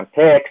first-round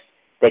picks.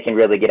 They can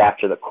really get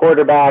after the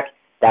quarterback.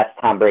 That's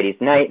Tom Brady's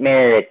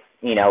nightmare. It's,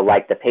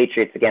 like the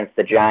Patriots against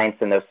the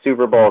Giants in those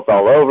Super Bowls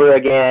all over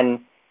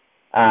again.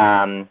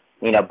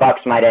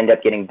 Bucs might end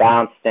up getting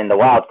bounced in the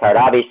wild card.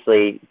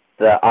 Obviously,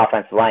 the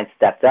offensive line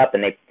stepped up,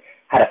 and they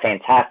had a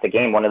fantastic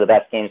game, one of the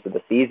best games of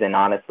the season,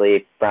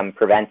 honestly, from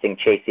preventing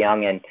Chase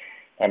Young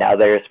and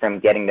others from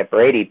getting to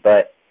Brady.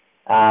 But,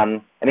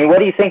 what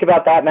do you think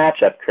about that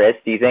matchup, Chris?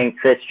 Do you think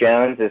Chris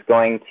Jones is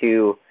going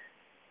to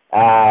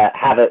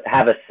have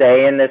a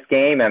say in this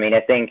game? I mean,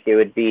 I think it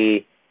would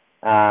be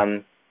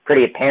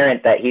pretty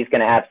apparent that he's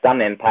going to have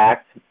some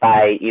impact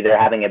by either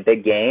having a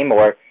big game,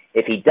 or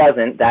if he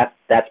doesn't,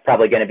 that's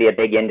probably going to be a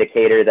big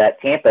indicator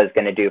that Tampa is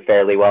going to do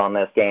fairly well in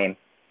this game.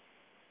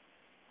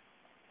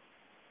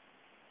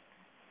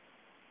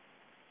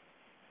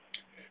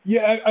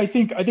 Yeah, I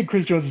think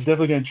Chris Jones is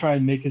definitely going to try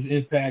and make his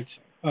impact.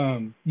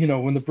 When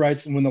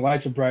the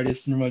lights are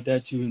brightest and like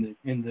that too,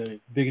 in the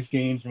biggest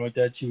games and like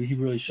that too, he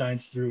really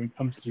shines through and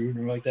comes through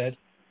and like that.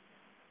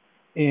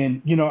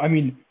 And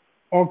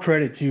all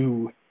credit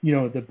to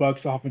the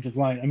Bucs offensive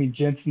line. I mean,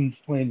 Jensen's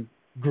playing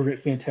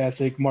great,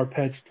 fantastic.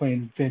 Marpet's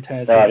playing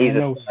fantastic. I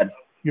know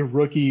your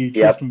rookie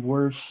Tristan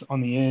Wirfs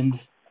on the end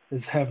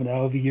is having a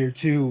hell of a year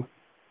too.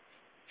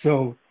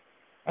 So,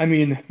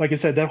 like I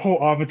said, that whole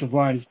offensive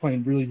line is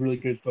playing really, really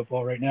good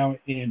football right now,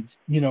 and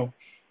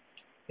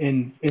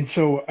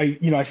so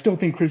I still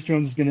think Chris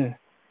Jones is gonna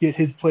get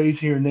his plays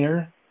here and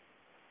there,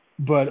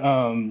 but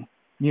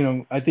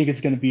I think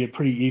it's gonna be a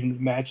pretty even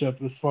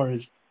matchup as far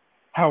as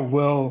how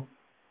well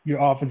your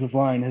offensive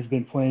line has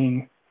been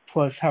playing,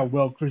 plus how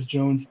well Chris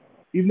Jones,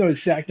 even though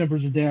his sack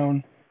numbers are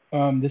down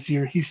this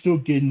year, he's still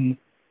getting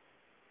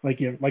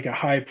like a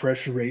high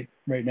pressure rate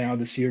right now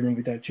this year and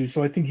with that too.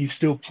 So I think he's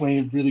still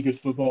playing really good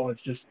football.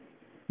 It's just,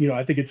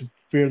 I think it's a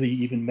fairly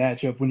even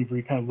matchup whenever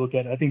you kind of look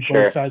at it. I think both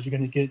Sure. sides are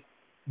going to get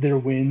their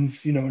wins,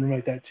 and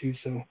like that too.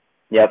 So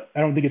Yep. I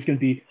don't think it's going to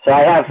be So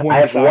I have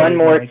one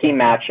more like key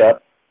that.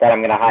 matchup that I'm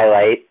going to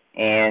highlight,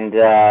 and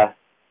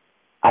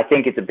I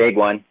think it's a big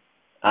one,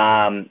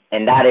 and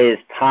that is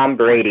Tom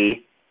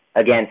Brady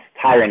against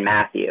Tyrann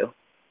Mathieu.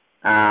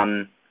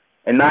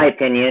 In my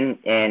opinion,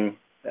 and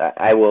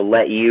I will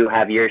let you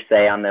have your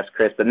say on this,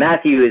 Chris, but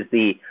Mathieu is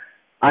the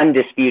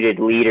undisputed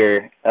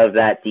leader of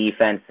that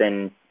defense,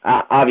 and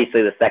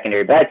obviously the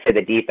secondary, but I'd say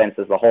the defense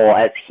as a whole.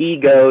 As he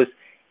goes,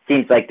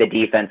 seems like the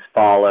defense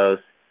follows.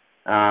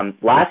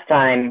 Last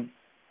time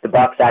the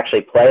Bucs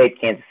actually played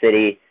Kansas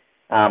City,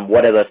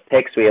 one of those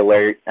picks we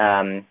talked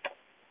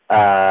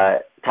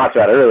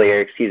about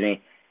earlier,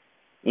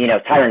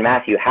 Tyrann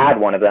Mathieu had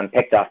one of them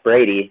picked off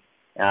Brady.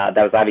 That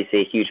was obviously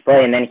a huge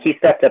play. And then he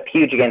stepped up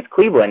huge against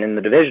Cleveland in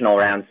the divisional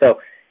round.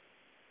 So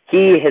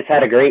he has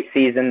had a great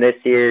season this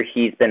year.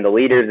 He's been the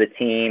leader of the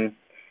team.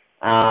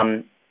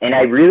 And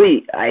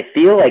I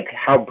feel like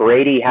how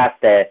Brady has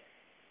to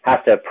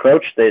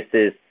approach this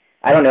is,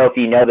 I don't know if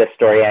you know this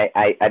story.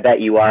 I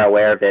bet you are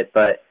aware of it.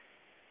 But,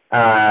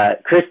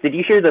 Chris, did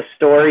you hear the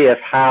story of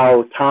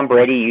how Tom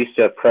Brady used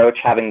to approach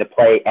having to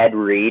play Ed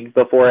Reed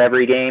before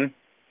every game?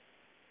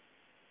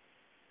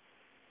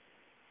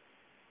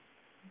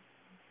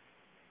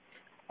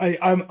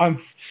 I'm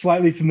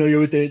slightly familiar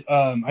with it.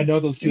 I know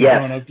those two Yes,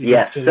 going up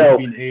yes. against each other So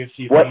being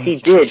AFC what he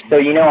opponents. did,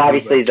 so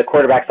obviously the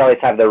quarterbacks always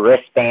have the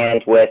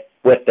wristband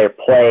with their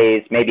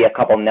plays, maybe a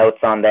couple notes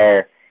on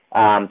there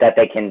that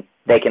they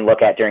can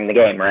look at during the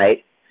game,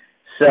 right?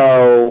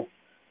 So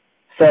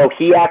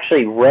he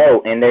actually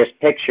wrote, and there's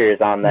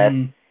pictures on this.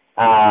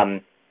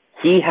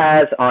 He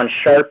has on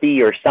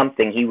Sharpie or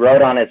something. He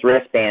wrote on his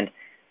wristband,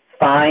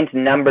 "Find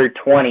number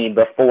 20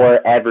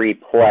 before every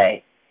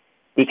play."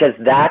 Because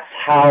that's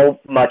how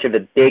much of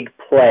a big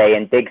play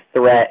and big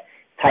threat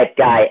type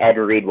guy Ed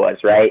Reed was,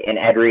 right? And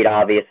Ed Reed,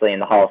 obviously, in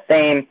the Hall of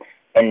Fame,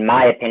 in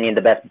my opinion,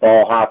 the best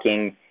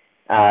ball-hawking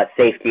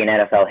safety in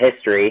NFL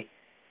history.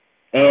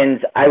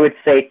 And I would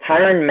say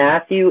Tyrann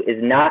Mathieu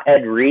is not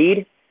Ed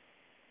Reed,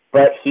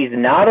 but he's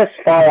not as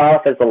far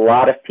off as a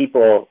lot of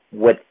people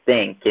would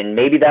think. And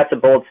maybe that's a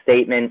bold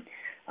statement,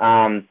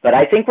 but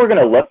I think we're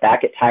going to look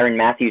back at Tyrann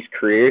Mathieu's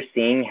career,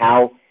 seeing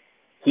how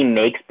he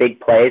makes big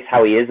plays,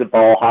 how he is a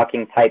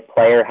ball-hawking type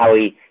player, how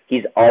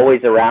he's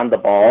always around the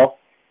ball.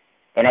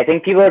 And I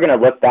think people are going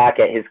to look back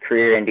at his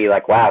career and be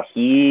like, wow,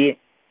 he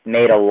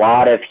made a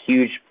lot of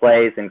huge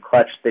plays in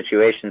clutch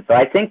situations. So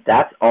I think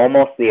that's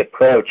almost the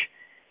approach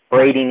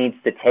Brady needs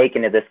to take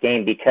into this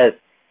game, because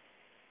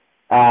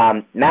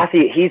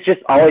Mathieu, he's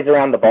just always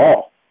around the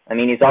ball. I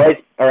mean, he's always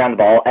around the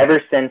ball.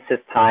 Ever since his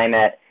time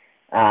at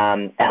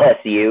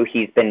LSU,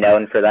 he's been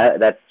known for that.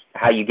 That's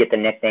how you get the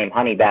nickname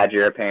Honey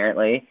Badger,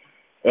 apparently.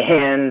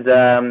 And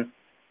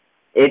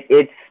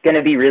it's going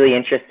to be really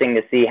interesting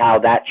to see how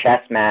that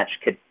chess match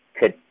could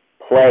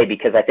play,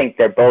 because I think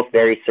they're both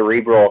very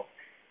cerebral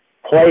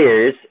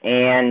players.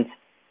 And,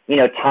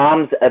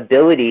 Tom's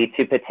ability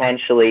to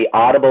potentially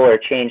audible or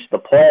change the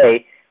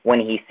play when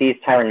he sees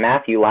Tyrann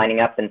Mathieu lining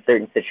up in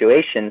certain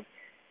situations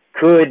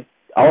could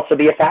also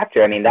be a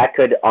factor. I mean, that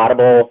could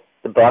audible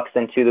the Bucs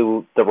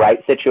into the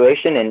right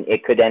situation, and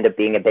it could end up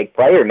being a big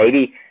play. Or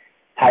maybe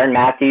Tyrann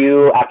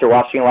Mathieu, after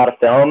watching a lot of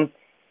film,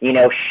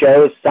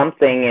 shows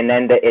something, and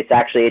then it's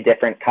actually a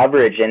different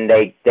coverage, and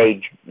they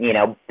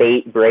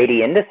bait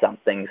Brady into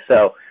something.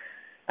 So,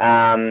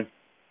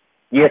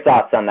 your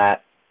thoughts on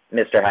that,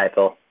 Mr.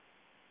 Heifel?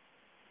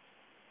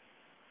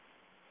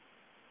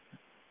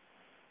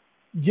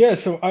 Yeah,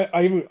 so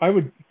I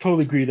would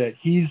totally agree that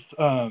he's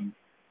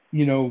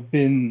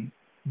been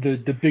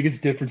the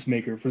biggest difference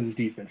maker for this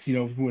defense.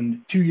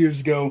 When 2 years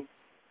ago,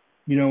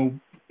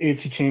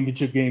 AFC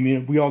Championship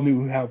game, we all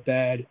knew how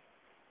bad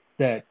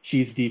that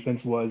Chiefs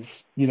defense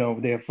was.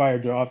 They have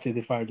fired their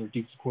they fired their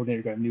defensive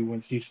coordinator, got a new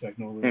one, Steve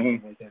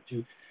Spagnuolo, like that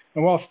too.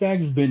 And while Spags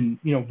has been,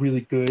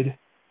 really good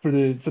for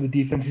the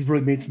defense, he's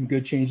really made some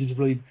good changes,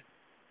 really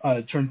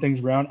turned things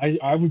around.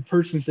 I would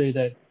personally say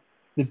that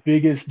the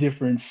biggest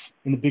difference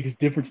and the biggest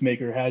difference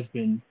maker has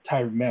been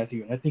Tyrann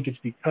Mathieu. And I think it's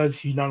because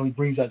he not only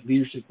brings that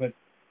leadership, but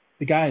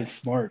the guy is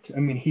smart.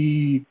 I mean,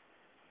 he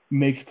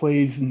makes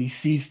plays and he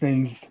sees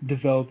things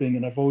developing.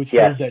 And I've always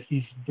heard that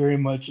he's very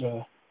much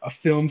a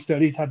film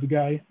study type of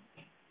guy,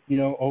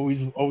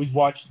 always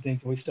watching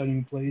things, always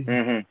studying plays.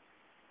 Like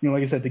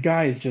I said, the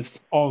guy is just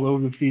all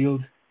over the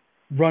field,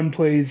 run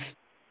plays,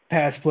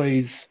 pass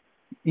plays,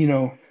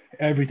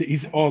 everything.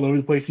 He's all over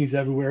the place. He's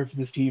everywhere for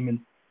this team. And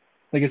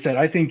like I said,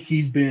 I think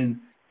he's been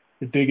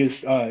the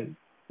biggest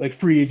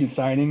free agent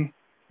signing,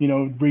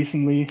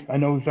 recently. I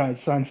know we've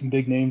signed some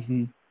big names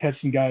and kept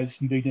some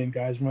big name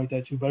guys and like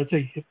that too. But I'd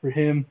say for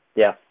him,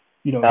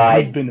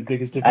 he's been the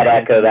biggest difference.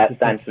 I'd echo that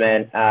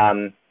sentiment.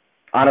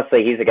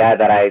 honestly, he's a guy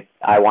that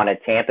I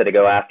wanted Tampa to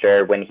go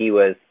after when he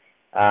was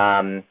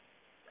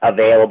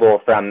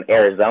available from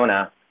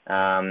Arizona.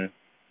 I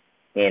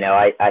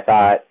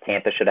thought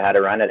Tampa should have had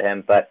a run at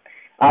him, but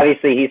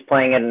obviously he's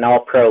playing at an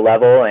all-pro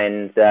level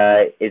and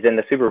is in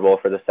the Super Bowl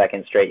for the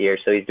second straight year,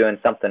 so he's doing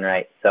something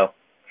right. So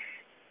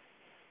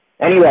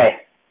anyway,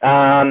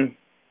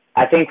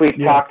 I think we've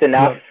talked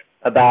enough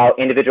about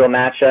individual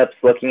matchups,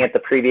 looking at the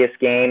previous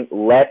game.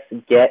 Let's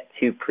get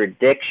to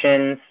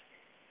predictions.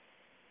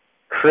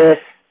 Chris,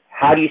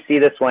 how do you see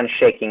this one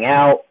shaking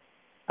out?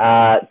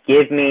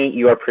 Give me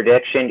your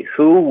prediction.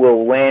 Who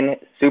will win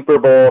Super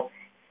Bowl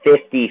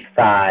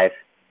 55?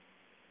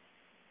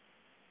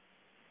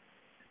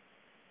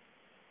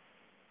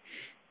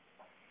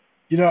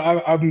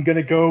 I'm going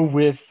to go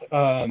with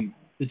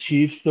the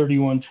Chiefs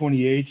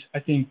 31-28. I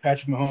think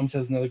Patrick Mahomes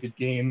has another good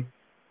game.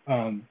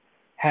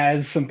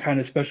 Has some kind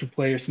of special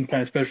play or some kind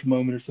of special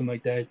moment or something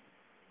like that,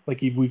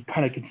 like we've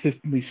kind of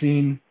consistently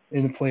seen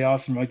in the playoffs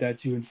and something like that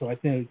too. And so I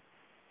think,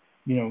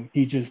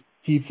 he just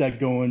keeps that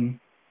going,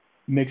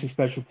 makes a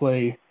special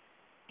play,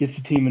 gets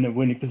the team in a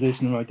winning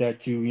position like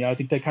that too. I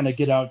think they kind of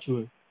get out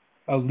to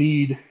a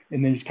lead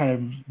and then just kind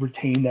of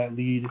retain that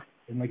lead.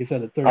 And like I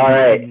said, a 31-28 All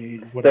right,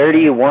 is what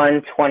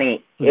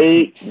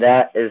 31-28.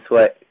 That is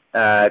what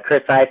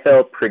Chris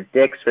Heifel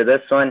predicts for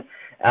this one.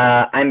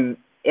 I'm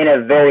in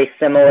a very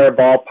similar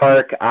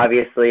ballpark.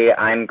 Obviously,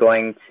 I'm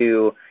going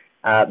to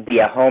be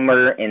a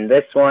homer in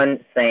this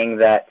one, saying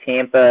that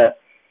Tampa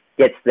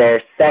gets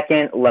their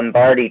second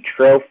Lombardi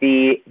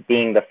Trophy,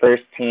 being the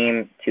first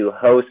team to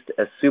host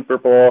a Super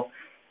Bowl.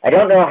 I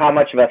don't know how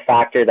much of a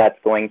factor that's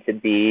going to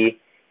be.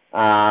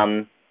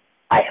 I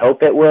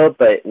hope it will,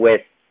 but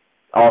with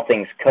all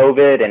things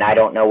COVID, and I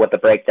don't know what the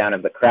breakdown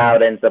of the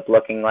crowd ends up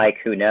looking like,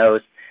 who knows.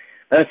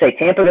 I'm going to say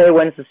Tampa Bay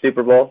wins the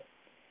Super Bowl.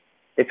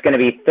 It's going to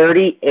be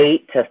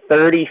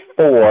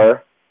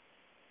 38-34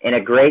 in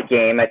a great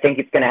game. I think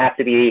it's going to have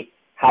to be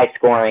high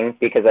scoring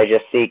because I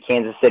just see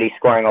Kansas City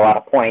scoring a lot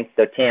of points,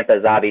 so Tampa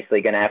is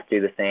obviously going to have to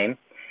do the same.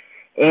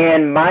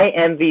 And my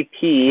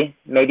MVP,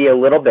 maybe a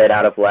little bit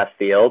out of left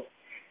field,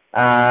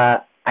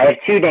 I have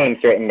two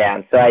names written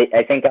down, so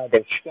I think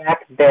either Shaq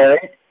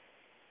Barrett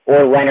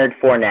or Leonard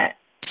Fournette.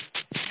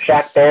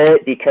 Shaq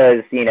Barrett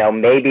because,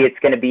 maybe it's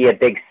going to be a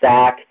big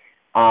sack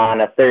on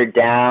a third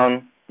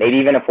down, maybe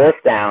even a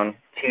fourth down,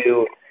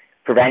 to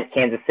prevent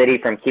Kansas City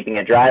from keeping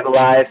a drive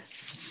alive.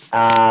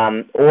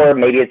 Or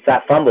maybe it's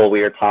that fumble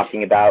we were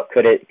talking about.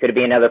 Could it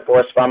be another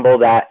forced fumble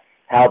that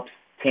helps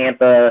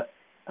Tampa,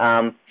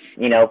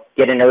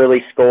 get an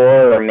early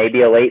score or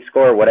maybe a late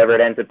score, whatever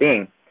it ends up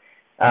being.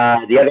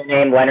 The other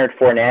name, Leonard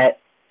Fournette,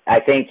 I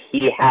think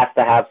he has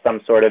to have some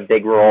sort of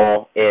big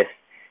role if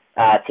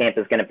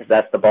Tampa's going to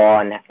possess the ball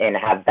and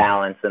have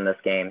balance in this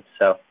game.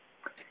 So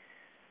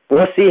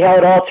we'll see how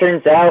it all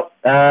turns out.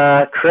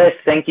 Chris,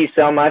 thank you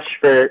so much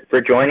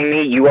for joining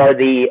me. You are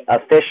the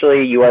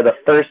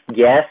first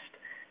guest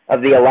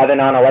of the 11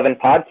 on 11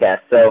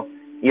 podcast. So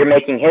you're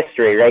making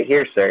history right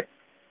here, sir.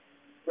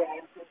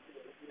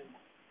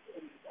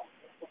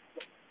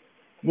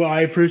 Well,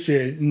 I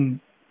appreciate it. And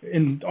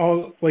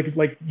all you're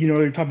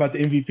talking about the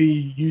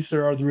MVP. You,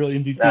 sir, are the real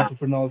MVP for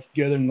putting all this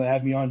together and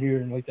have me on here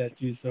and like that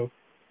too. So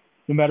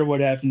no matter what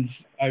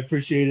happens, I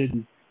appreciate it.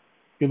 And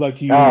good luck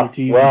to you and your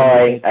team.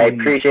 Well, I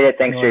appreciate it.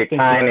 Thanks for your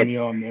time.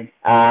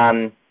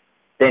 It's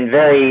been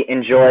very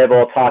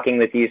enjoyable talking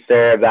with you,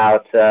 sir,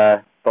 about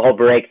the whole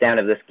breakdown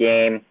of this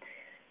game.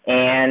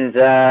 And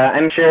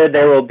I'm sure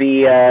there will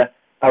be a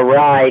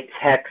wry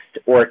text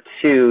or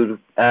two,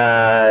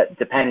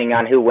 depending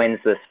on who wins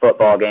this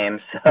football game.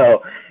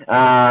 So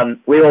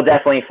we will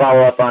definitely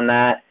follow up on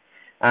that.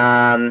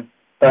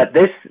 But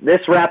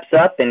this wraps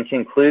up and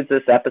concludes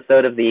this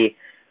episode of the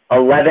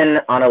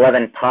 11 on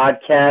 11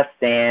 podcast.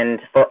 And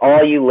for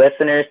all you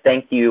listeners,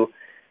 thank you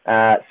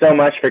so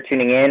much for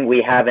tuning in.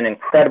 We have an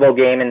incredible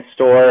game in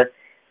store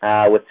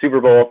with Super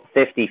Bowl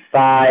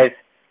 55.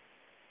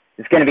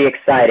 It's going to be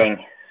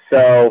exciting.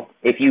 So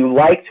if you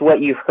liked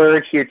what you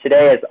heard here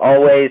today, as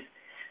always,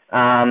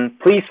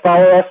 please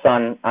follow us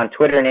on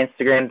Twitter and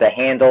Instagram. The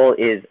handle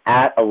is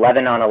at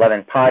 11 on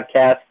 11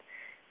 podcast.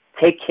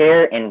 Take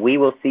care, and we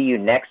will see you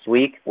next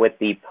week with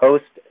the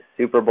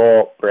post-Super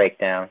Bowl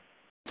breakdown.